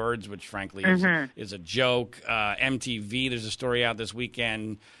 Emmy Awards, which frankly is a joke. MTV, there's a story out this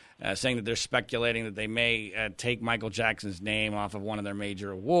weekend saying that they're speculating that they may take Michael Jackson's name off of one of their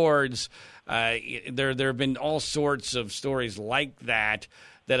major awards. There have been all sorts of stories like that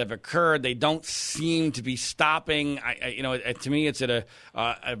have occurred. They don't seem to be stopping. To me, it's at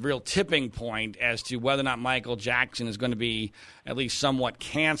a real tipping point as to whether or not Michael Jackson is going to be at least somewhat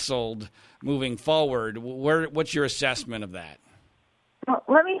canceled moving forward. What's your assessment of that? Well,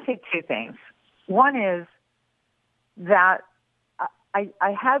 let me say 2 things. One is that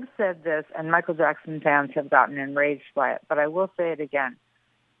I have said this, and Michael Jackson fans have gotten enraged by it, but I will say it again.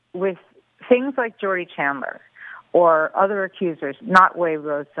 With things like Jordy Chandler, or other accusers, not Wade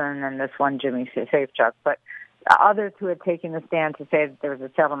Rosen and this one Jimmy Safechuck, but others who had taken the stand to say that there was a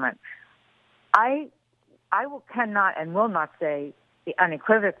settlement. I cannot and will not say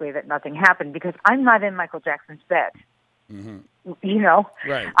unequivocally that nothing happened because I'm not in Michael Jackson's bed.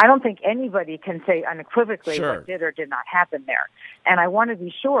 Right. I don't think anybody can say unequivocally what did or did not happen there. And I want to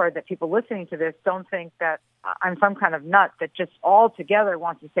be sure that people listening to this don't think that I'm some kind of nut that just altogether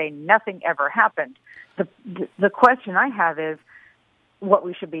wants to say nothing ever happened. The question I have is, what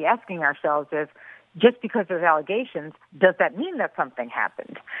we should be asking ourselves is, just because there's allegations, does that mean that something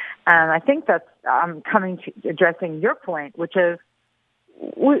happened? And I think that's I'm coming to addressing your point, which is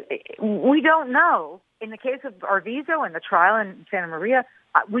we don't know. In the case of Arvizo and the trial in Santa Maria,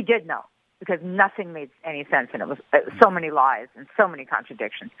 we did know because nothing made any sense, and it was so many lies and so many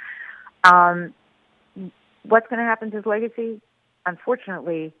contradictions. What's going to happen to his legacy?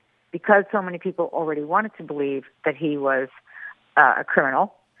 Unfortunately, because so many people already wanted to believe that he was a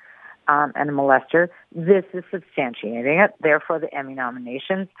criminal and a molester, this is substantiating it. Therefore, the Emmy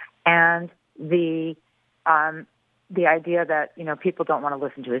nominations and the idea that people don't want to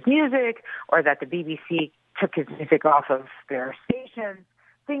listen to his music, or that the BBC took his music off of their stations,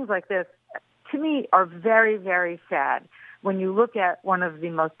 things like this, to me are very, very sad. When you look at one of the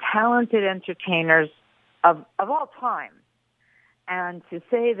most talented entertainers of all time, and to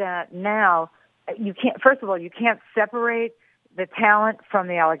say that now you can't. First of all, you can't separate the talent from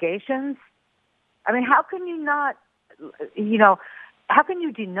the allegations. I mean, how can you not? How can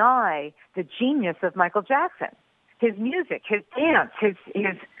you deny the genius of Michael Jackson? His music, his dance, his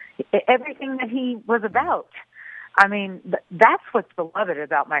everything that he was about. I mean, that's what's beloved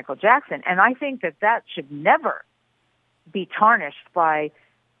about Michael Jackson, and I think that should never be tarnished by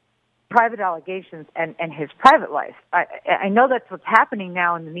private allegations and his private life. I know that's what's happening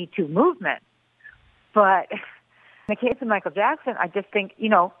now in the Me Too movement, but in the case of Michael Jackson, I just think,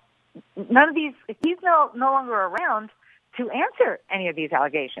 none of these, he's no longer around to answer any of these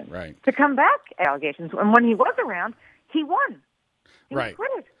allegations, right? To come back allegations. And when he was around, he won. He was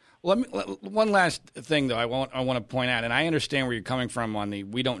acquitted. One last thing, though, I want to point out, and I understand where you're coming from on the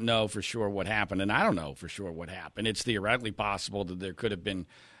we don't know for sure what happened, and I don't know for sure what happened. It's theoretically possible that there could have been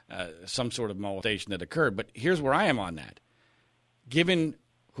some sort of molestation that occurred, but here's where I am on that. Given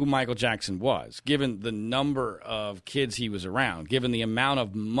who Michael Jackson was, given the number of kids he was around, given the amount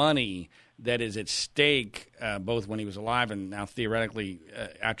of money that is at stake, both when he was alive and now theoretically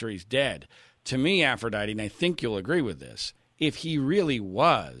after he's dead, to me, Aphrodite, and I think you'll agree with this, if he really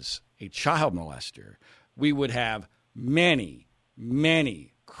was a child molester, we would have many,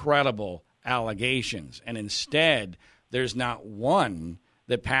 many credible allegations. And instead, there's not one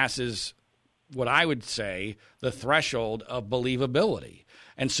that passes what I would say the threshold of believability.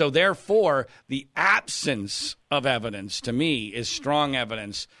 And so, therefore, the absence of evidence, to me, is strong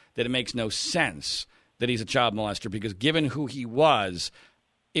evidence that it makes no sense that he's a child molester, because given who he was,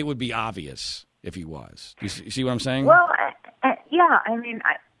 it would be obvious if he was. You see what I'm saying? Well, yeah, I mean,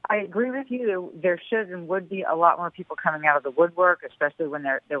 I agree with you. There should and would be a lot more people coming out of the woodwork, especially when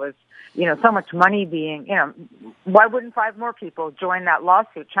there was, so much money being, why wouldn't 5 more people join that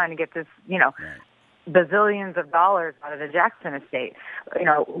lawsuit trying to get this, right, bazillions of dollars out of the Jackson estate?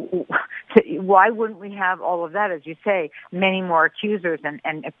 Why wouldn't we have all of that, as you say, many more accusers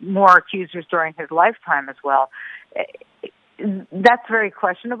and more accusers during his lifetime as well? That's very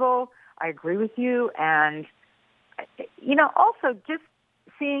questionable. I agree with you. And, also just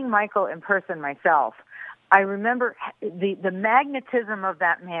seeing Michael in person myself, I remember the magnetism of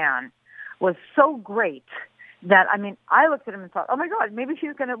that man was so great that, I looked at him and thought, oh my God, maybe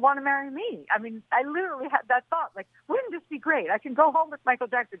she's going to want to marry me. I literally had that thought, like, wouldn't this be great? I can go home with Michael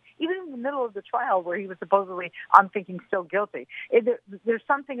Jackson, even in the middle of the trial where he was supposedly, I'm thinking, still guilty. There's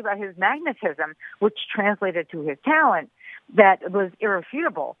something about his magnetism, which translated to his talent, that was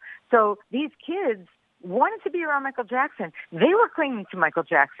irrefutable. So these kids wanted to be around Michael Jackson. They were clinging to Michael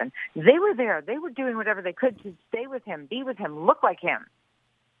Jackson. They were there. They were doing whatever they could to stay with him, be with him, look like him.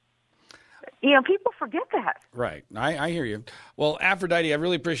 People forget that. Right. I hear you. Well, Aphrodite, I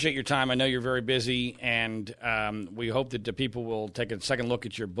really appreciate your time. I know you're very busy, and we hope that the people will take a second look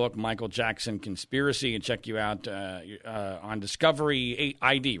at your book, Michael Jackson Conspiracy, and check you out on Discovery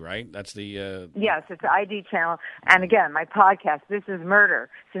ID, right? That's the... Yes, it's the ID channel. And again, my podcast, This is Murder.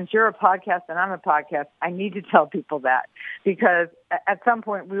 Since you're a podcast and I'm a podcast, I need to tell people that, because at some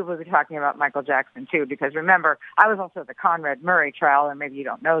point we will be talking about Michael Jackson too, because remember, I was also at the Conrad Murray trial, and maybe you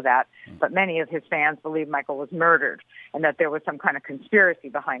don't know that, but many of his fans believe Michael was murdered and that there was some kind of conspiracy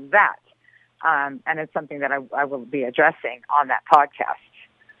behind that. And it's something that I will be addressing on that podcast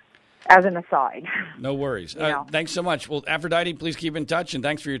as an aside. No worries. Thanks so much. Well, Aphrodite, please keep in touch, and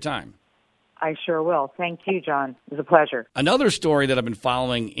thanks for your time. I sure will. Thank you, John. It was a pleasure. Another story that I've been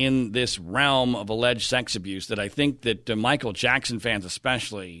following in this realm of alleged sex abuse that I think that Michael Jackson fans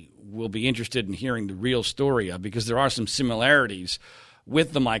especially will be interested in hearing the real story of, because there are some similarities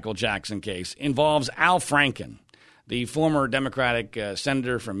with the Michael Jackson case, involves Al Franken, the former Democratic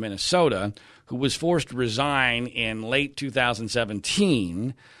senator from Minnesota, who was forced to resign in late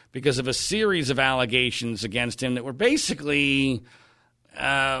 2017 because of a series of allegations against him that were basically...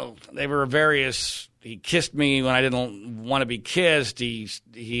 they were various. He kissed me when I didn't want to be kissed. He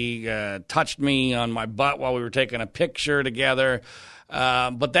touched me on my butt while we were taking a picture together.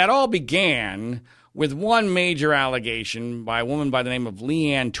 But that all began with one major allegation by a woman by the name of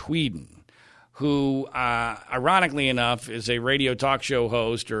Leanne Tweeden, who, ironically enough, is a radio talk show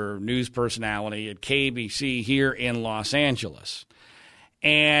host or news personality at KBC here in Los Angeles.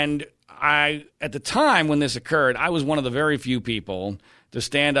 And at the time when this occurred, I was one of the very few people to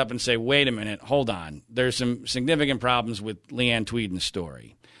stand up and say, wait a minute, hold on. There's some significant problems with Leanne Tweeden's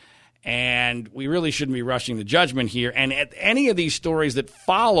story. And we really shouldn't be rushing to judgment here. And any of these stories that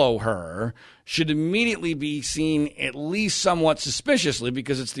follow her should immediately be seen at least somewhat suspiciously,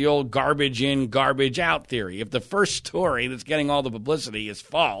 because it's the old garbage in, garbage out theory. If the first story that's getting all the publicity is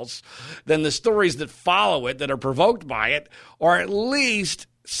false, then the stories that follow it, that are provoked by it, are at least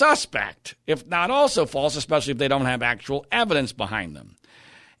suspect, if not also false, especially if they don't have actual evidence behind them.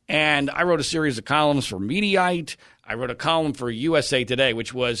 And I wrote a series of columns for Mediaite. I wrote a column for USA Today,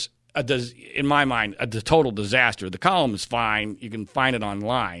 which was, in my mind, a total disaster. The column is fine. You can find it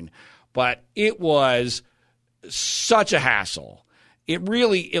online. But it was such a hassle. It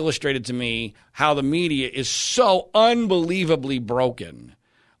really illustrated to me how the media is so unbelievably broken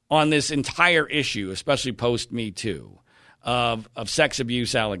on this entire issue, especially post-Me Too, of sex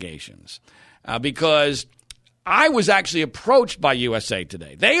abuse allegations. Because I was actually approached by USA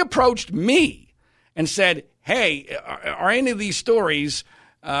Today. They approached me and said, hey, are any of these stories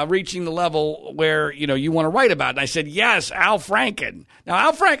reaching the level where, you want to write about it? And I said, yes, Al Franken.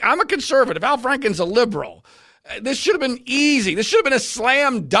 Now, I'm a conservative. Al Franken's a liberal. This should have been easy. This should have been a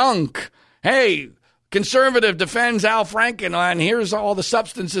slam dunk. Hey, conservative defends Al Franken, and here's all the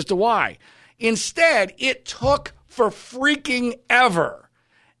substance as to why. Instead, it took for freaking ever.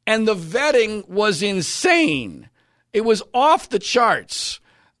 And the vetting was insane. It was off the charts.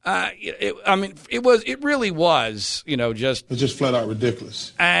 It really was, just... It's just flat out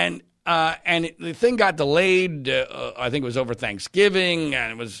ridiculous. And the thing got delayed, I think it was over Thanksgiving,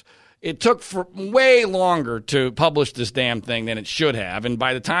 and it took for way longer to publish this damn thing than it should have. And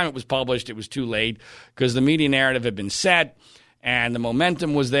by the time it was published, it was too late because the media narrative had been set. And the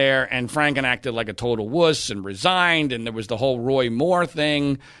momentum was there, and Franken acted like a total wuss and resigned, and there was the whole Roy Moore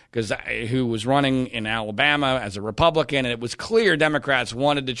thing, who was running in Alabama as a Republican, and it was clear Democrats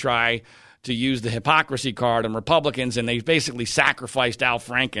wanted to try to use the hypocrisy card on Republicans, and they basically sacrificed Al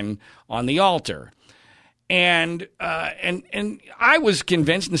Franken on the altar. And I was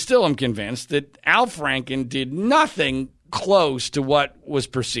convinced, and still am convinced, that Al Franken did nothing close to what was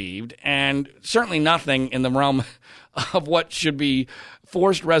perceived, and certainly nothing in the realm of what should be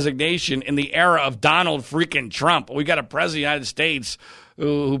forced resignation in the era of Donald freaking Trump. We got a president of the United States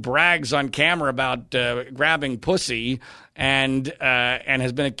who brags on camera about grabbing pussy and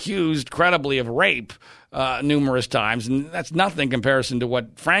has been accused credibly of rape numerous times, and that's nothing in comparison to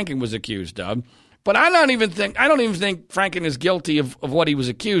what Franken was accused of. But I don't even think Franken is guilty of what he was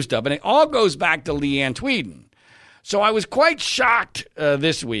accused of, and it all goes back to Leanne Tweeden. So I was quite shocked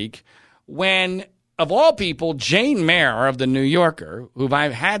this week when, of all people, Jane Mayer of The New Yorker, who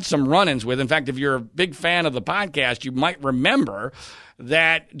I've had some run-ins with. In fact, if you're a big fan of the podcast, you might remember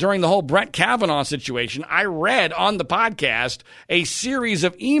that during the whole Brett Kavanaugh situation, I read on the podcast a series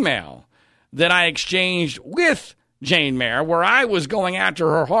of email that I exchanged with Jane Mayer, where I was going after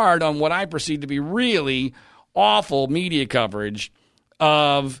her hard on what I perceived to be really awful media coverage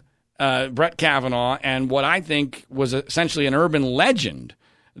of Brett Kavanaugh and what I think was essentially an urban legend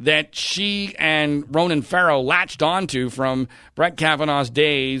that she and Ronan Farrow latched onto from Brett Kavanaugh's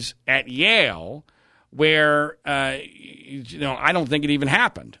days at Yale, where I don't think it even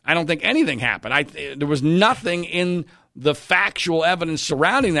happened. I don't think anything happened. There was nothing in the factual evidence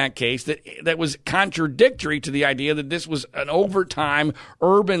surrounding that case that was contradictory to the idea that this was an overtime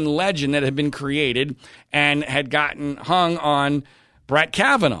urban legend that had been created and had gotten hung on Brett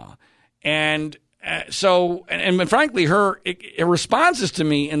Kavanaugh. And so frankly, her responses to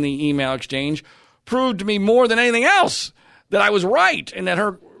me in the email exchange proved to me more than anything else that I was right and that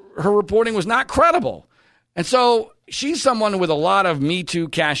her reporting was not credible. And so she's someone with a lot of Me Too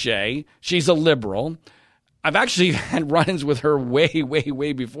cachet. She's a liberal. I've actually had run-ins with her way, way,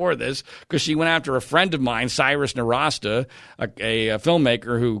 way before this because she went after a friend of mine, Cyrus Nowrasteh, a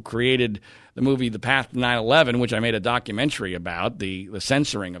filmmaker who created the movie The Path to 9/11, which I made a documentary about, the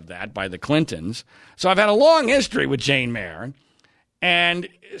censoring of that by the Clintons. So I've had a long history with Jane Mayer. And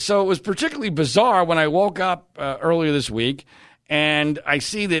so it was particularly bizarre when I woke up earlier this week and I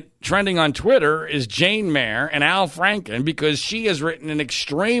see that trending on Twitter is Jane Mayer and Al Franken because she has written an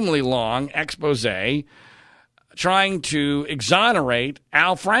extremely long expose trying to exonerate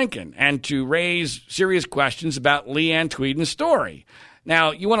Al Franken and to raise serious questions about Leanne Tweeden's story.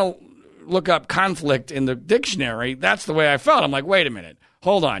 Now, you want to look up conflict in the dictionary. That's the way I felt. I'm like, wait a minute.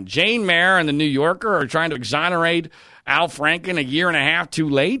 Hold on. Jane Mayer and the New Yorker are trying to exonerate Al Franken a year and a half too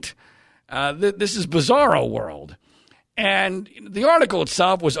late? This is bizarro world. And the article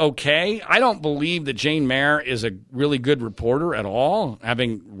itself was okay. I don't believe that Jane Mayer is a really good reporter at all,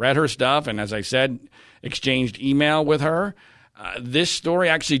 having read her stuff and, as I said, exchanged email with her. This story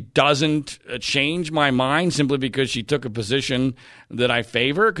actually doesn't change my mind simply because she took a position that I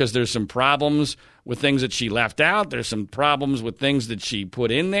favor, because there's some problems with things that she left out. There's some problems with things that she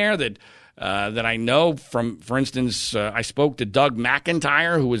put in there that I know from, for instance, I spoke to Doug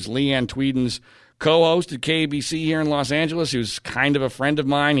McIntyre, who was Leanne Tweeden's co-host at KABC here in Los Angeles, who's kind of a friend of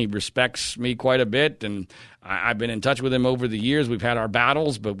mine. He respects me quite a bit, and I've been in touch with him over the years. We've had our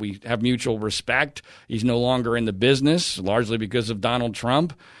battles, but we have mutual respect. He's no longer in the business, largely because of Donald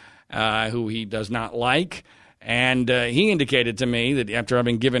Trump, who he does not like. And he indicated to me that after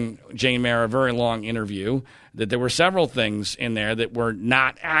having given Jane Mayer a very long interview, that there were several things in there that were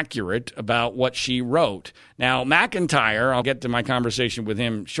not accurate about what she wrote. Now, McIntyre, I'll get to my conversation with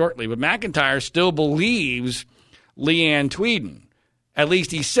him shortly, but McIntyre still believes Leanne Tweeden. At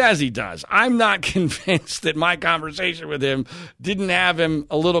least he says he does. I'm not convinced that my conversation with him didn't have him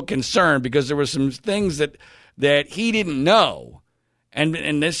a little concerned, because there were some things that he didn't know. And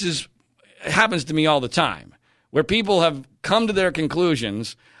this happens to me all the time, where people have come to their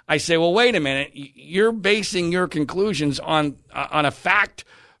conclusions. I say, well, wait a minute. You're basing your conclusions on a fact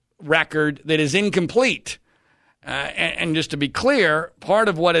record that is incomplete. And just to be clear, part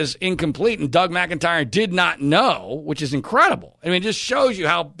of what is incomplete and Doug McIntyre did not know, which is incredible. I mean, it just shows you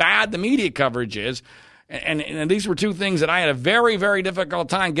how bad the media coverage is. And these were two things that I had a very, very difficult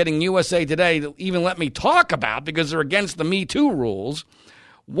time getting USA Today to even let me talk about, because they're against the Me Too rules.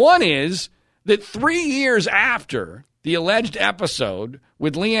 One is that 3 years after the alleged episode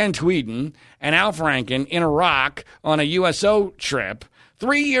with Leanne Tweeden and Al Franken in Iraq on a USO trip,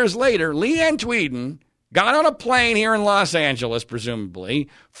 3 years later, Leanne Tweeden got on a plane here in Los Angeles, presumably,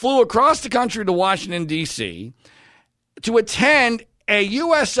 flew across the country to Washington, D.C., to attend a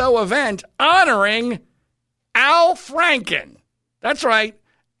USO event honoring Al Franken. That's right,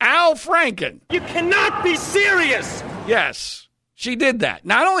 Al Franken. You cannot be serious! Yes. She did that.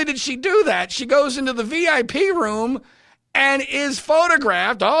 Not only did she do that, she goes into the VIP room and is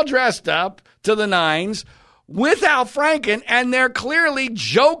photographed, all dressed up to the nines, with Al Franken, and they're clearly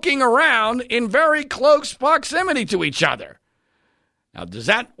joking around in very close proximity to each other. Now, does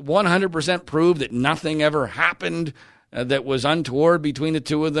that 100% prove that nothing ever happened that was untoward between the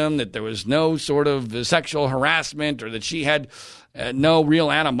two of them, that there was no sort of sexual harassment, or that she had no real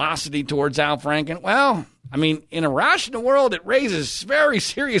animosity towards Al Franken? Well, I mean, in a rational world, it raises very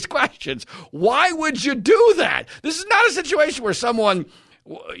serious questions. Why would you do that? This is not a situation where someone,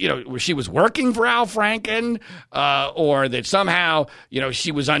 where she was working for Al Franken, or that somehow,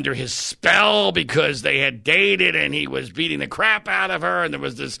 she was under his spell because they had dated and he was beating the crap out of her and there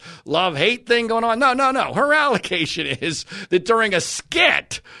was this love-hate thing going on. No. Her allegation is that during a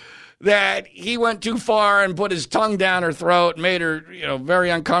skit that he went too far and put his tongue down her throat and made her, very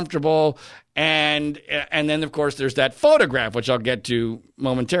uncomfortable. And then, of course, there's that photograph, which I'll get to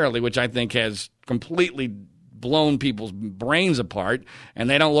momentarily, which I think has completely blown people's brains apart, and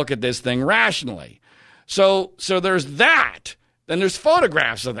they don't look at this thing rationally. So there's that. Then there's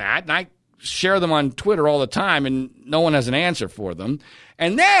photographs of that, and I share them on Twitter all the time, and no one has an answer for them.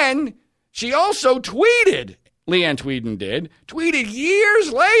 And then she also tweeted, Leanne Tweeden tweeted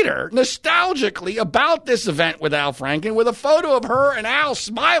years later, nostalgically, about this event with Al Franken with a photo of her and Al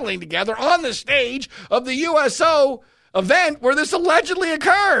smiling together on the stage of the USO event where this allegedly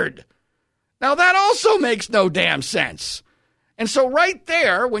occurred. Now, that also makes no damn sense. And so right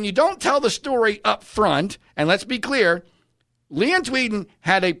there, when you don't tell the story up front, and let's be clear, Leanne Tweeden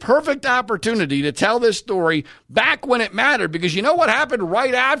had a perfect opportunity to tell this story back when it mattered, because you know what happened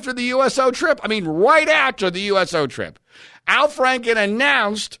right after the USO trip? I mean, right after the USO trip. Al Franken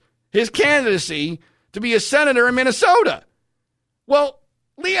announced his candidacy to be a senator in Minnesota. Well,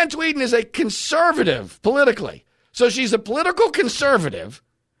 Leanne Tweeden is a conservative politically. So she's a political conservative.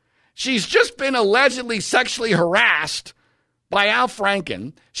 She's just been allegedly sexually harassed by Al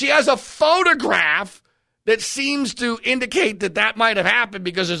Franken. She has a photograph that seems to indicate that might have happened,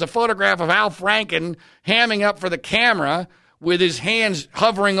 because there's a photograph of Al Franken hamming up for the camera with his hands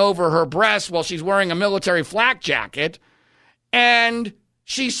hovering over her breasts while she's wearing a military flak jacket. And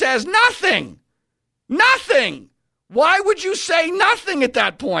she says nothing. Nothing. Why would you say nothing at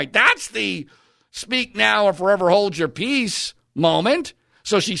that point? That's the speak now or forever hold your peace moment.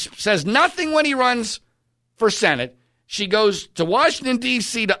 So she says nothing when he runs for Senate. She goes to Washington,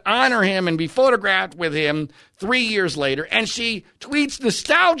 D.C. to honor him and be photographed with him 3 years later. And she tweets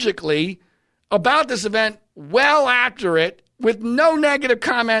nostalgically about this event well after it with no negative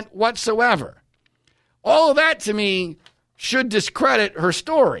comment whatsoever. All of that, to me, should discredit her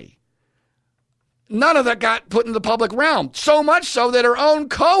story. None of that got put in the public realm. So much so that her own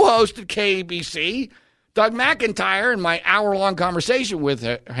co-host at KABC, Doug McIntyre, in my hour-long conversation with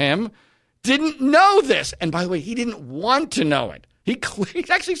him, didn't know this. And by the way, he didn't want to know it. He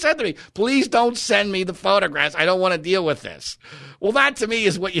actually said to me, please don't send me the photographs. I don't want to deal with this. Well, that to me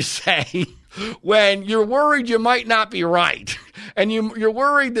is what you say when you're worried you might not be right. And you're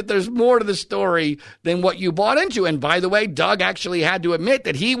worried that there's more to the story than what you bought into. And by the way, Doug actually had to admit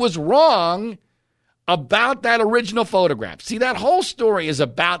that he was wrong about that original photograph. See, that whole story is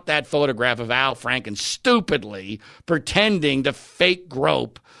about that photograph of Al Franken stupidly pretending to fake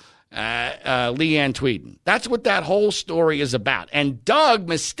grope Leanne Tweeden. That's what that whole story is about. And Doug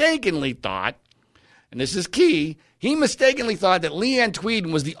mistakenly thought, and this is key, he mistakenly thought that Leanne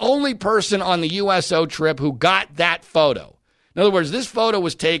Tweeden was the only person on the USO trip who got that photo. In other words, this photo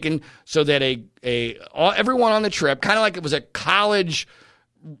was taken so that everyone on the trip, kind of like it was a college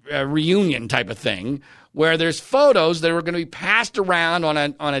reunion type of thing, where there's photos that were going to be passed around on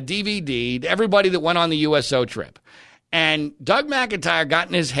a DVD to everybody that went on the USO trip. And Doug McIntyre got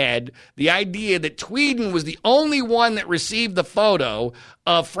in his head the idea that Tweeden was the only one that received the photo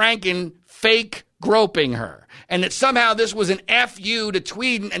of Franken fake groping her, and that somehow this was an FU to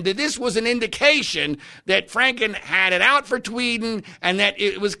Tweeden, and that this was an indication that Franken had it out for Tweeden, and that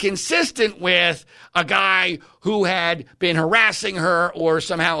it was consistent with a guy who had been harassing her or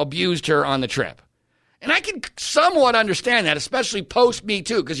somehow abused her on the trip. And I can somewhat understand that, especially post-Me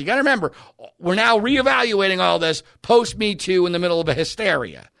Too, because you got to remember, we're now reevaluating all this post-Me Too in the middle of a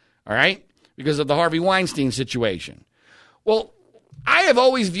hysteria, all right, because of the Harvey Weinstein situation. Well, I have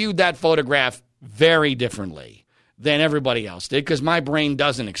always viewed that photograph very differently than everybody else did, because my brain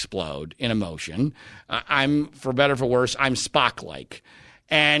doesn't explode in emotion. I'm, for better or for worse, I'm Spock-like.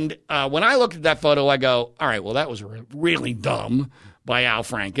 And when I looked at that photo, I go, all right, well, that was really dumb by Al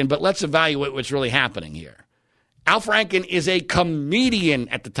Franken, but let's evaluate what's really happening here. Al Franken is a comedian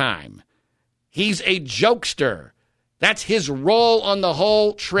at the time. He's a jokester. That's his role on the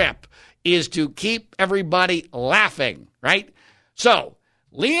whole trip, is to keep everybody laughing, right? So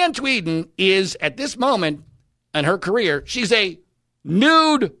Leanne Tweeden is, at this moment in her career, she's a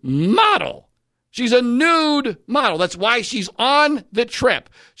nude model. She's a nude model. That's why she's on the trip.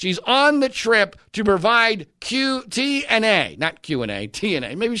 She's on the trip to provide TNA. Not Q&A,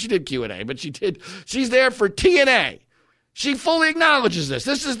 TNA. Maybe she did Q&A, but she did. She's there for TNA. She fully acknowledges this.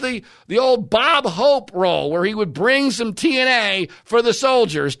 This is the old Bob Hope role where he would bring some TNA for the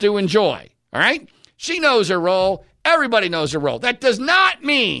soldiers to enjoy. All right? She knows her role. Everybody knows her role. That does not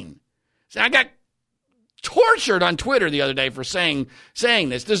mean. See, I got tortured on Twitter the other day for saying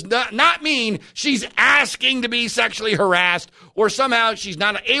this. Does not mean she's asking to be sexually harassed or somehow she's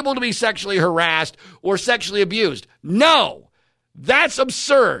not able to be sexually harassed or sexually abused. No, that's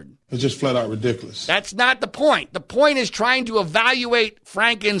absurd. It's just flat out ridiculous. That's not the point. The point is trying to evaluate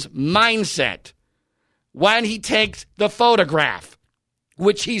Franken's mindset when he takes the photograph,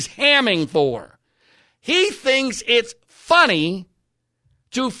 which he's hamming for. He thinks it's funny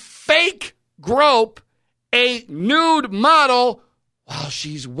to fake grope a nude model while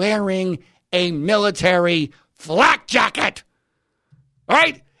she's wearing a military flak jacket. All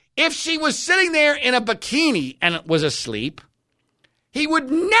right? If she was sitting there in a bikini and was asleep, he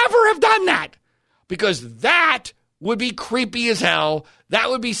would never have done that because that would be creepy as hell. That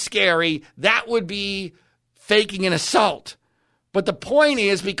would be scary. That would be faking an assault. But the point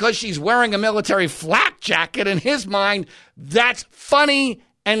is, because she's wearing a military flak jacket, in his mind, that's funny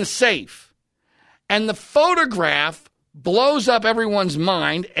and safe. And the photograph blows up everyone's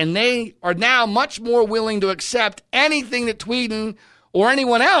mind, and they are now much more willing to accept anything that Tweeden or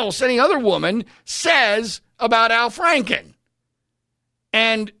anyone else, any other woman, says about Al Franken.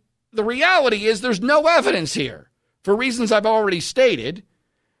 And the reality is there's no evidence here, for reasons I've already stated.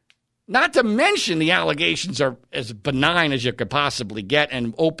 Not to mention the allegations are as benign as you could possibly get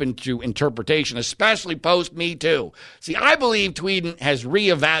and open to interpretation, especially post-Me Too. See, I believe Tweeden has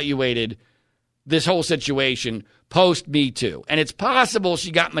reevaluated this whole situation post-Me Too. And it's possible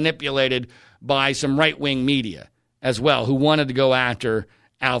she got manipulated by some right-wing media as well who wanted to go after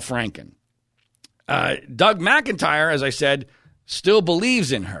Al Franken. Doug McIntyre, as I said, still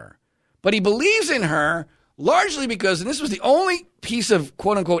believes in her. But he believes in her largely because, and this was the only piece of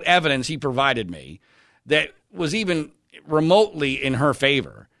quote-unquote evidence he provided me that was even remotely in her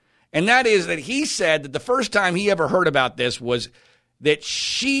favor, and that is that he said that the first time he ever heard about this was that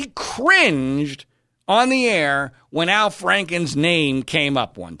she cringed on the air when Al Franken's name came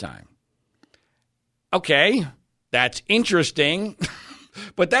up one time. Okay, that's interesting,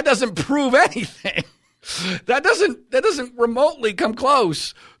 but that doesn't prove anything. That doesn't remotely come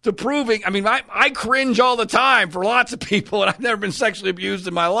close to proving. I mean, I cringe all the time for lots of people, and I've never been sexually abused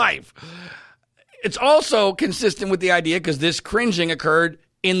in my life. It's also consistent with the idea because this cringing occurred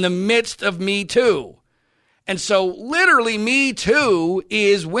in the midst of Me Too. And so literally Me Too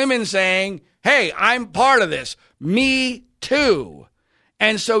is women saying, hey, I'm part of this. Me too.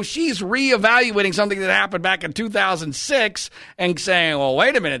 And so she's reevaluating something that happened back in 2006 and saying, well,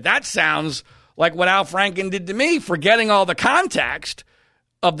 wait a minute, that sounds like what Al Franken did to me, forgetting all the context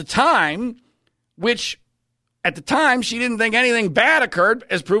of the time, which at the time she didn't think anything bad occurred,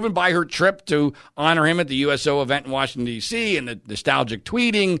 as proven by her trip to honor him at the USO event in Washington, D.C., and the nostalgic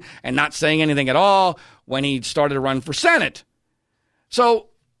tweeting and not saying anything at all when he started to run for Senate. So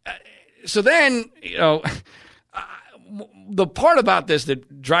then, you know, the part about this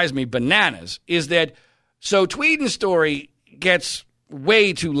that drives me bananas is that so Tweeden's story gets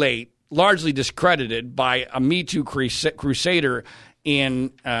way too late, largely discredited by a Me Too crusader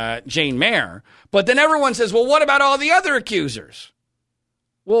in Jane Mayer. But then everyone says, well, what about all the other accusers?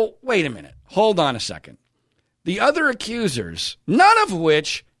 Well, wait a minute. Hold on a second. The other accusers, none of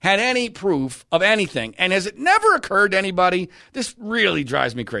which had any proof of anything. And has it never occurred to anybody? This really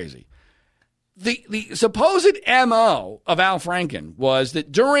drives me crazy. The supposed MO of Al Franken was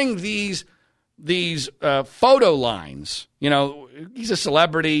that during these photo lines, you know, he's a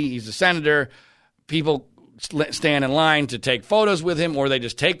celebrity, he's a senator, people stand in line to take photos with him, or they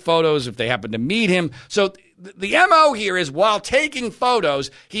just take photos if they happen to meet him. So the MO here is while taking photos,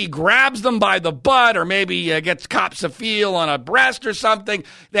 he grabs them by the butt or maybe gets cops a feel on a breast or something.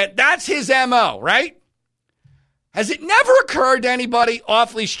 That's his MO, right? Has it never occurred to anybody,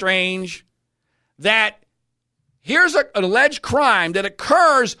 awfully strange, that here's an alleged crime that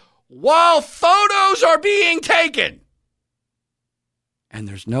occurs while photos are being taken, and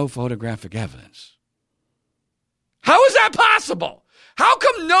there's no photographic evidence? How is that possible? How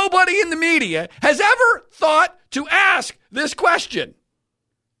come nobody in the media has ever thought to ask this question?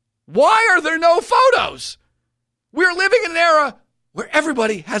 Why are there no photos? We're living in an era where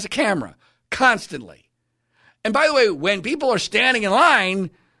everybody has a camera constantly. And by the way, when people are standing in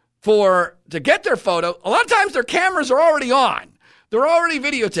line to get their photo, a lot of times their cameras are already on. They're already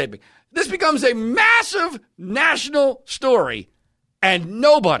videotaping. This becomes a massive national story, and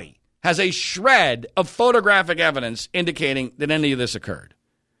nobody has a shred of photographic evidence indicating that any of this occurred.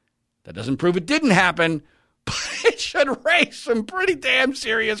 That doesn't prove it didn't happen, But it should raise some pretty damn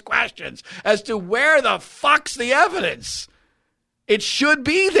serious questions as to where the fuck's the evidence. It should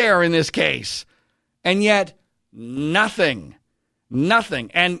be there in this case. And yet, nothing.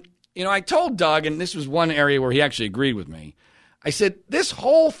 And, I told Doug, and this was one area where he actually agreed with me. I said, this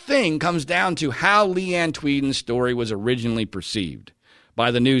whole thing comes down to how Leanne Tweeden's story was originally perceived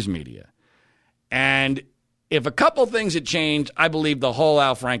by the news media. And if a couple things had changed, I believe the whole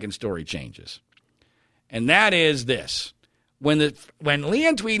Al Franken story changes. And that is this. When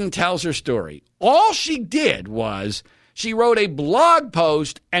Leanne Tweeden tells her story, all she did was she wrote a blog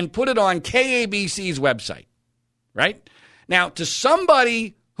post and put it on KABC's website, right? Now, to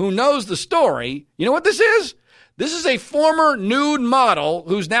somebody who knows the story, you know what this is? This is a former nude model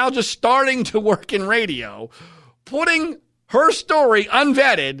who's now just starting to work in radio, putting her story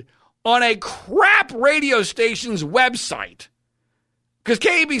unvetted on a crap radio station's website. Because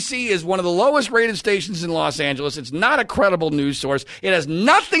KABC is one of the lowest rated stations in Los Angeles. It's not a credible news source. It has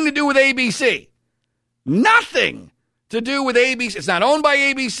nothing to do with ABC. Nothing to do with ABC. It's not owned by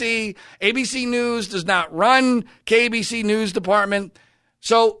ABC. ABC News does not run KABC News Department.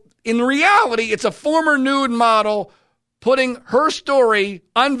 So in reality, it's a former nude model putting her story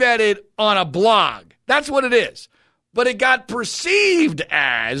unvetted on a blog. That's what it is. But it got perceived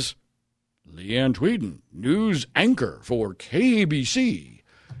as Leanne Tweeden, news anchor for KABC,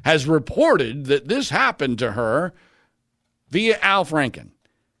 has reported that this happened to her via Al Franken.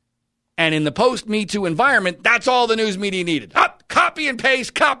 And in the post-Me Too environment, that's all the news media needed. Copy and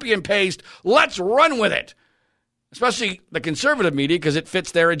paste. Let's run with it. Especially the conservative media, because it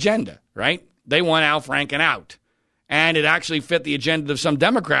fits their agenda, right? They want Al Franken out. And it actually fit the agenda of some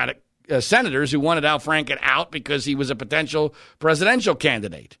Democratic senators who wanted Al Franken out because he was a potential presidential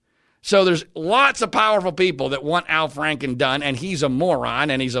candidate. So there's lots of powerful people that want Al Franken done, and he's a moron,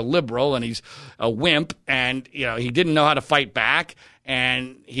 and he's a liberal, and he's a wimp, and he didn't know how to fight back,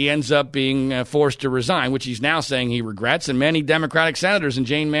 and he ends up being forced to resign, which he's now saying he regrets, and many Democratic senators in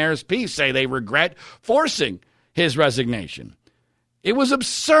Jane Mayer's piece say they regret forcing his resignation. It was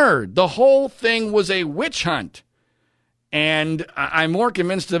absurd. The whole thing was a witch hunt. And I'm more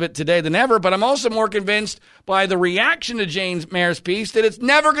convinced of it today than ever, but I'm also more convinced by the reaction to Jane Mayer's piece that it's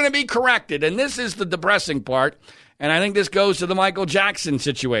never going to be corrected. And this is the depressing part, and I think this goes to the Michael Jackson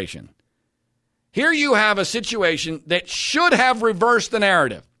situation. Here you have a situation that should have reversed the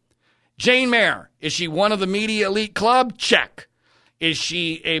narrative. Jane Mayer, is she one of the media elite club? Check. Is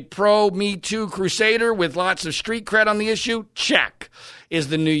she a pro-Me Too crusader with lots of street cred on the issue? Check. Is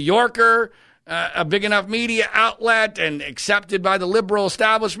the New Yorker a big enough media outlet and accepted by the liberal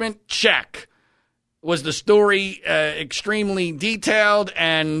establishment? Check. Was the story extremely detailed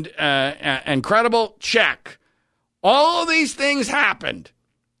and credible? Check. All of these things happened,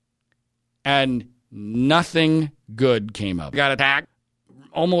 and nothing good came up. Got attacked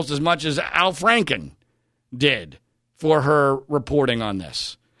almost as much as Al Franken did for her reporting on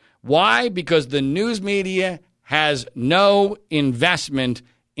this. Why? Because the news media has no investment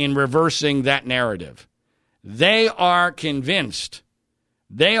in reversing that narrative. They are convinced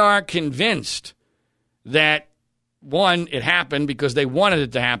that, one, it happened because they wanted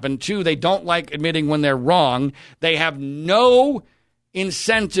it to happen. Two, they don't like admitting when they're wrong. They have no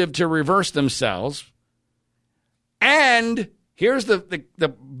incentive to reverse themselves. And here's the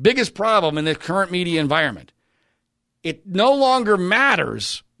biggest problem in the current media environment. It no longer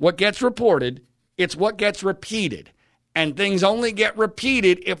matters what gets reported. It's what gets repeated. And things only get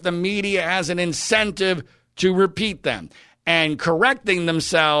repeated if the media has an incentive to repeat them. And correcting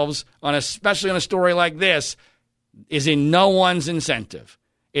themselves, especially on a story like this, is in no one's incentive.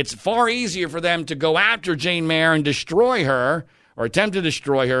 It's far easier for them to go after Jane Mayer and destroy her, or attempt to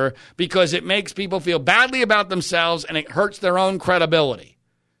destroy her, because it makes people feel badly about themselves and it hurts their own credibility.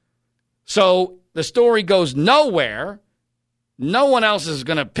 So the story goes nowhere. No one else is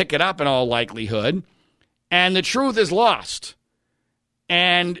going to pick it up in all likelihood. And the truth is lost.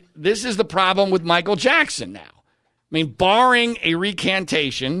 And this is the problem with Michael Jackson now. I mean, barring a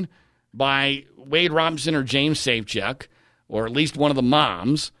recantation by Wade Robinson or James Safechuck, or at least one of the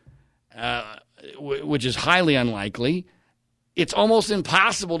moms, which is highly unlikely, it's almost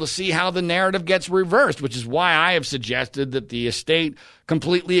impossible to see how the narrative gets reversed, which is why I have suggested that the estate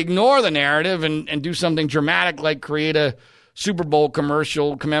completely ignore the narrative and do something dramatic like create a Super Bowl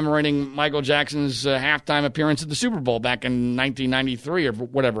commercial commemorating Michael Jackson's halftime appearance at the Super Bowl back in 1993 or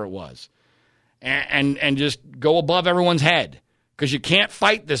whatever it was. And just go above everyone's head, because you can't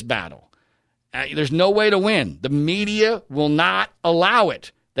fight this battle. There's no way to win. The media will not allow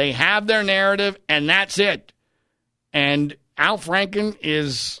it. They have their narrative, and that's it. And Al Franken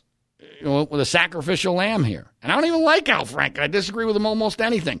is with a sacrificial lamb here. And I don't even like Al Franken. I disagree with him almost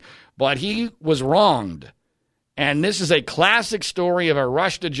anything. But he was wronged. And this is a classic story of a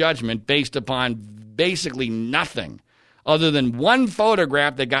rush to judgment based upon basically nothing other than one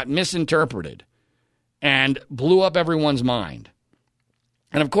photograph that got misinterpreted and blew up everyone's mind.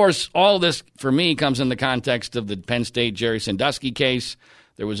 And, of course, all this, for me, comes in the context of the Penn State Jerry Sandusky case.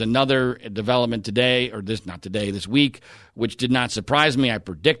 There was another development this week, which did not surprise me. I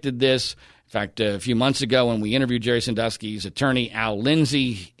predicted this. In fact, a few months ago when we interviewed Jerry Sandusky's attorney, Al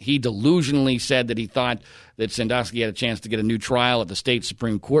Lindsay, he delusionally said that he thought that Sandusky had a chance to get a new trial at the state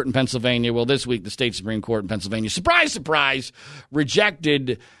Supreme Court in Pennsylvania. Well, this week, the state Supreme Court in Pennsylvania, surprise, surprise,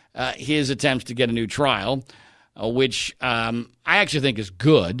 rejected his attempts to get a new trial, which I actually think is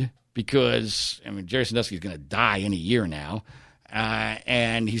good because, Jerry Sandusky is going to die any year now.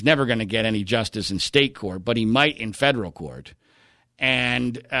 And he's never going to get any justice in state court, but he might in federal court.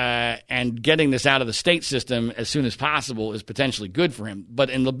 And getting this out of the state system as soon as possible is potentially good for him. But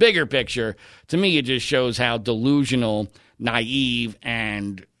in the bigger picture, to me, it just shows how delusional, naive,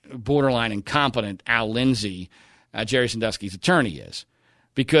 and borderline incompetent Al Lindsay, Jerry Sandusky's attorney, is.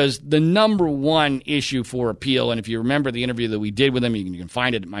 Because the number one issue for appeal, and if you remember the interview that we did with him, you can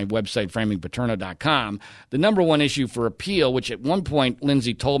find it at my website, framingpaterno.com. The number one issue for appeal, which at one point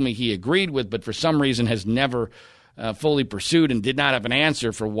Lindsay told me he agreed with, but for some reason has never fully pursued and did not have an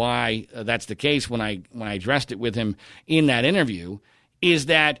answer for why that's the case when I addressed it with him in that interview, is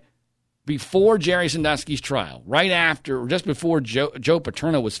that before Jerry Sandusky's trial, right after or just before Joe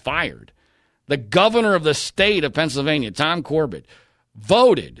Paterno was fired, the governor of the state of Pennsylvania, Tom Corbett,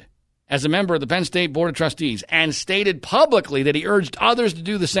 voted as a member of the Penn State Board of Trustees and stated publicly that he urged others to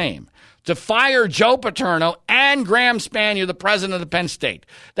do the same, to fire Joe Paterno and Graham Spanier, the president of Penn State.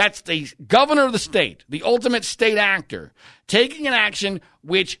 That's the governor of the state, the ultimate state actor, taking an action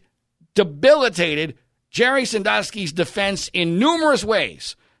which debilitated Jerry Sandusky's defense in numerous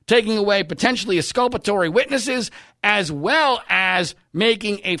ways, taking away potentially exculpatory witnesses as well as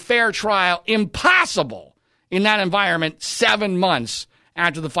making a fair trial impossible in that environment 7 months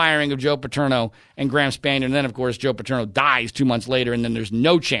after the firing of Joe Paterno and Graham Spanier. And then, of course, Joe Paterno dies 2 months later, and then there's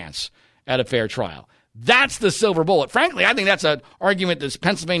no chance at a fair trial. That's the silver bullet. Frankly, I think that's an argument that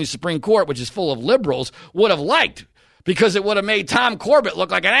Pennsylvania Supreme Court, which is full of liberals, would have liked because it would have made Tom Corbett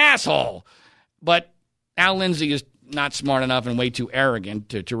look like an asshole. But Al Lindsay is not smart enough and way too arrogant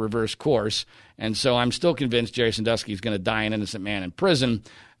to reverse course. And so I'm still convinced Jerry Sandusky is going to die an innocent man in prison.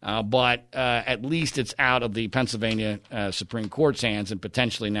 But at least it's out of the Pennsylvania Supreme Court's hands and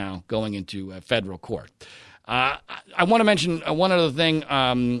potentially now going into federal court. I want to mention one other thing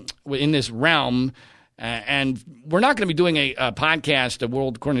in this realm, and we're not going to be doing a podcast, a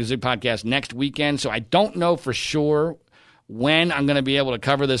World According to Zig podcast, next weekend, so I don't know for sure when I'm going to be able to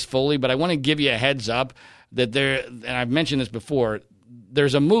cover this fully, but I want to give you a heads up that and I've mentioned this before,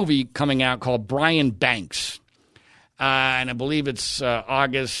 there's a movie coming out called Brian Banks. And I believe it's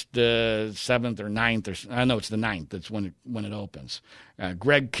August 7th or 9th. No, it's the 9th. That's when it opens.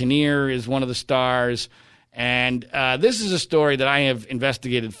 Greg Kinnear is one of the stars. And this is a story that I have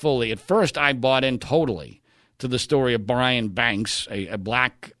investigated fully. At first, I bought in totally to the story of Brian Banks, a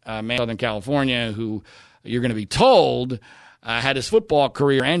black man in Southern California who you're going to be told had his football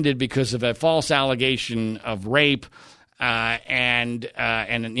career ended because of a false allegation of rape. And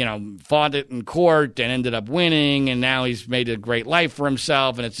fought it in court and ended up winning, and now he's made a great life for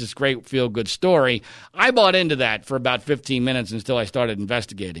himself, and it's this great feel-good story. I bought into that for about 15 minutes until I started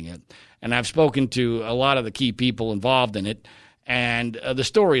investigating it, and I've spoken to a lot of the key people involved in it, and the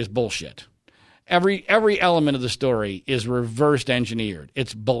story is bullshit. Every element of the story is reversed engineered.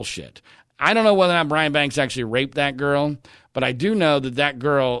 It's bullshit. I don't know whether or not Brian Banks actually raped that girl, but I do know that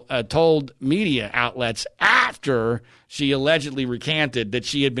girl told media outlets after she allegedly recanted that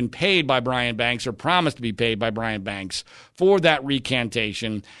she had been paid by Brian Banks or promised to be paid by Brian Banks for that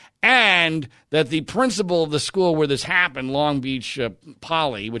recantation, and that the principal of the school where this happened, Long Beach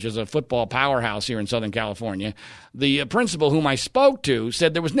Poly, which is a football powerhouse here in Southern California, the principal whom I spoke to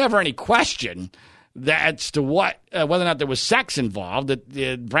said there was never any question as to whether or not there was sex involved,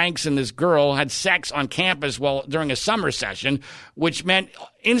 that Banks and this girl had sex on campus during a summer session, which meant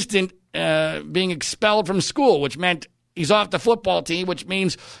instant being expelled from school, which meant he's off the football team, which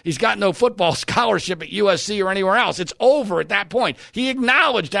means he's got no football scholarship at USC or anywhere else. It's over at that point. He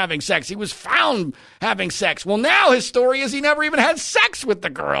acknowledged having sex. He was found having sex. Well, now his story is he never even had sex with the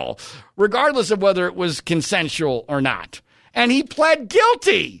girl, regardless of whether it was consensual or not. And he pled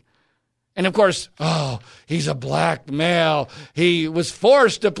guilty. And, of course, he's a black male. He was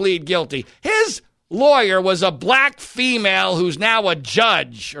forced to plead guilty. His lawyer was a black female who's now a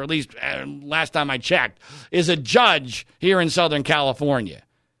judge, or at least last time I checked, is a judge here in Southern California.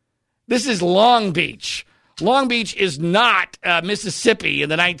 This is Long Beach. Long Beach is not Mississippi in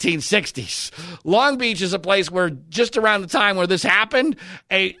the 1960s. Long Beach is a place where just around the time where this happened,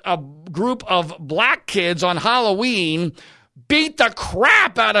 a group of black kids on Halloween beat the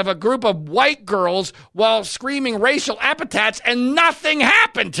crap out of a group of white girls while screaming racial epithets, and nothing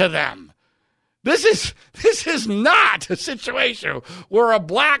happened to them. This is not a situation where a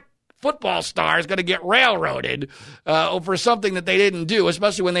black football star is going to get railroaded over something that they didn't do,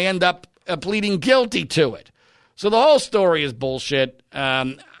 especially when they end up pleading guilty to it. So the whole story is bullshit.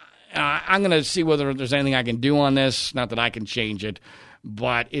 I'm going to see whether there's anything I can do on this. Not that I can change it,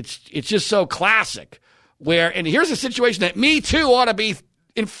 but it's just so classic. And here's a situation that Me Too ought to be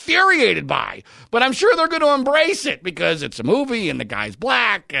infuriated by, but I'm sure they're going to embrace it because it's a movie and the guy's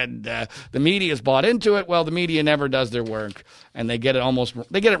black and the media's bought into it. Well, the media never does their work, and they get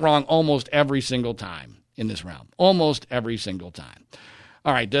it wrong almost every single time in this realm. Almost every single time.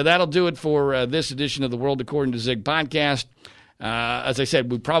 All right, that'll do it for this edition of the World According to Zig podcast. As I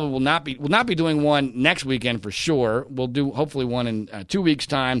said, we probably will not be doing one next weekend for sure. We'll do hopefully one in 2 weeks'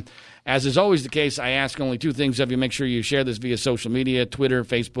 time. As is always the case, I ask only two things of you. Make sure you share this via social media, Twitter,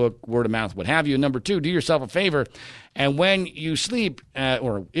 Facebook, word of mouth, what have you. Number two, do yourself a favor, and when you sleep,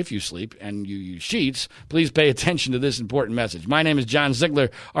 or if you sleep and you use sheets, please pay attention to this important message. My name is John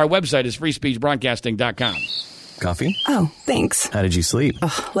Ziegler. Our website is freespeechbroadcasting.com. Coffee? Oh, thanks. How did you sleep?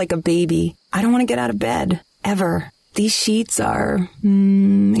 Ugh, like a baby. I don't want to get out of bed. Ever. These sheets are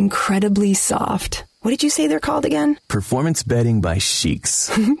incredibly soft. What did you say they're called again? Performance bedding by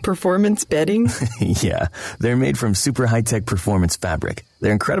Sheets. Performance bedding? Yeah. They're made from super high-tech performance fabric.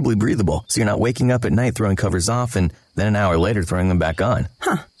 They're incredibly breathable, so you're not waking up at night throwing covers off and then an hour later throwing them back on.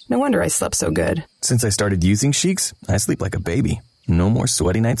 Huh. No wonder I slept so good. Since I started using Sheets, I sleep like a baby. No more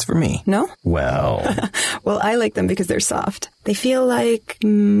sweaty nights for me. No? Well. Well, I like them because they're soft. They feel like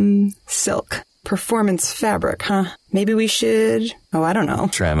silk. Performance fabric, huh? Maybe we should... Oh, I don't know.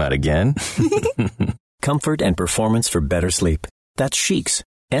 Try them out again. Comfort and performance for better sleep. That's Sheeks.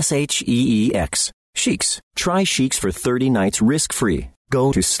 S-H-E-E-X. Sheeks. Try Sheeks for 30 nights risk-free.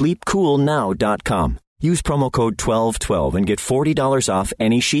 Go to sleepcoolnow.com. Use promo code 1212 and get $40 off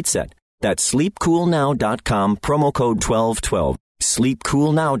any sheet set. That's sleepcoolnow.com, promo code 1212.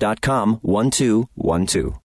 Sleepcoolnow.com, 1212.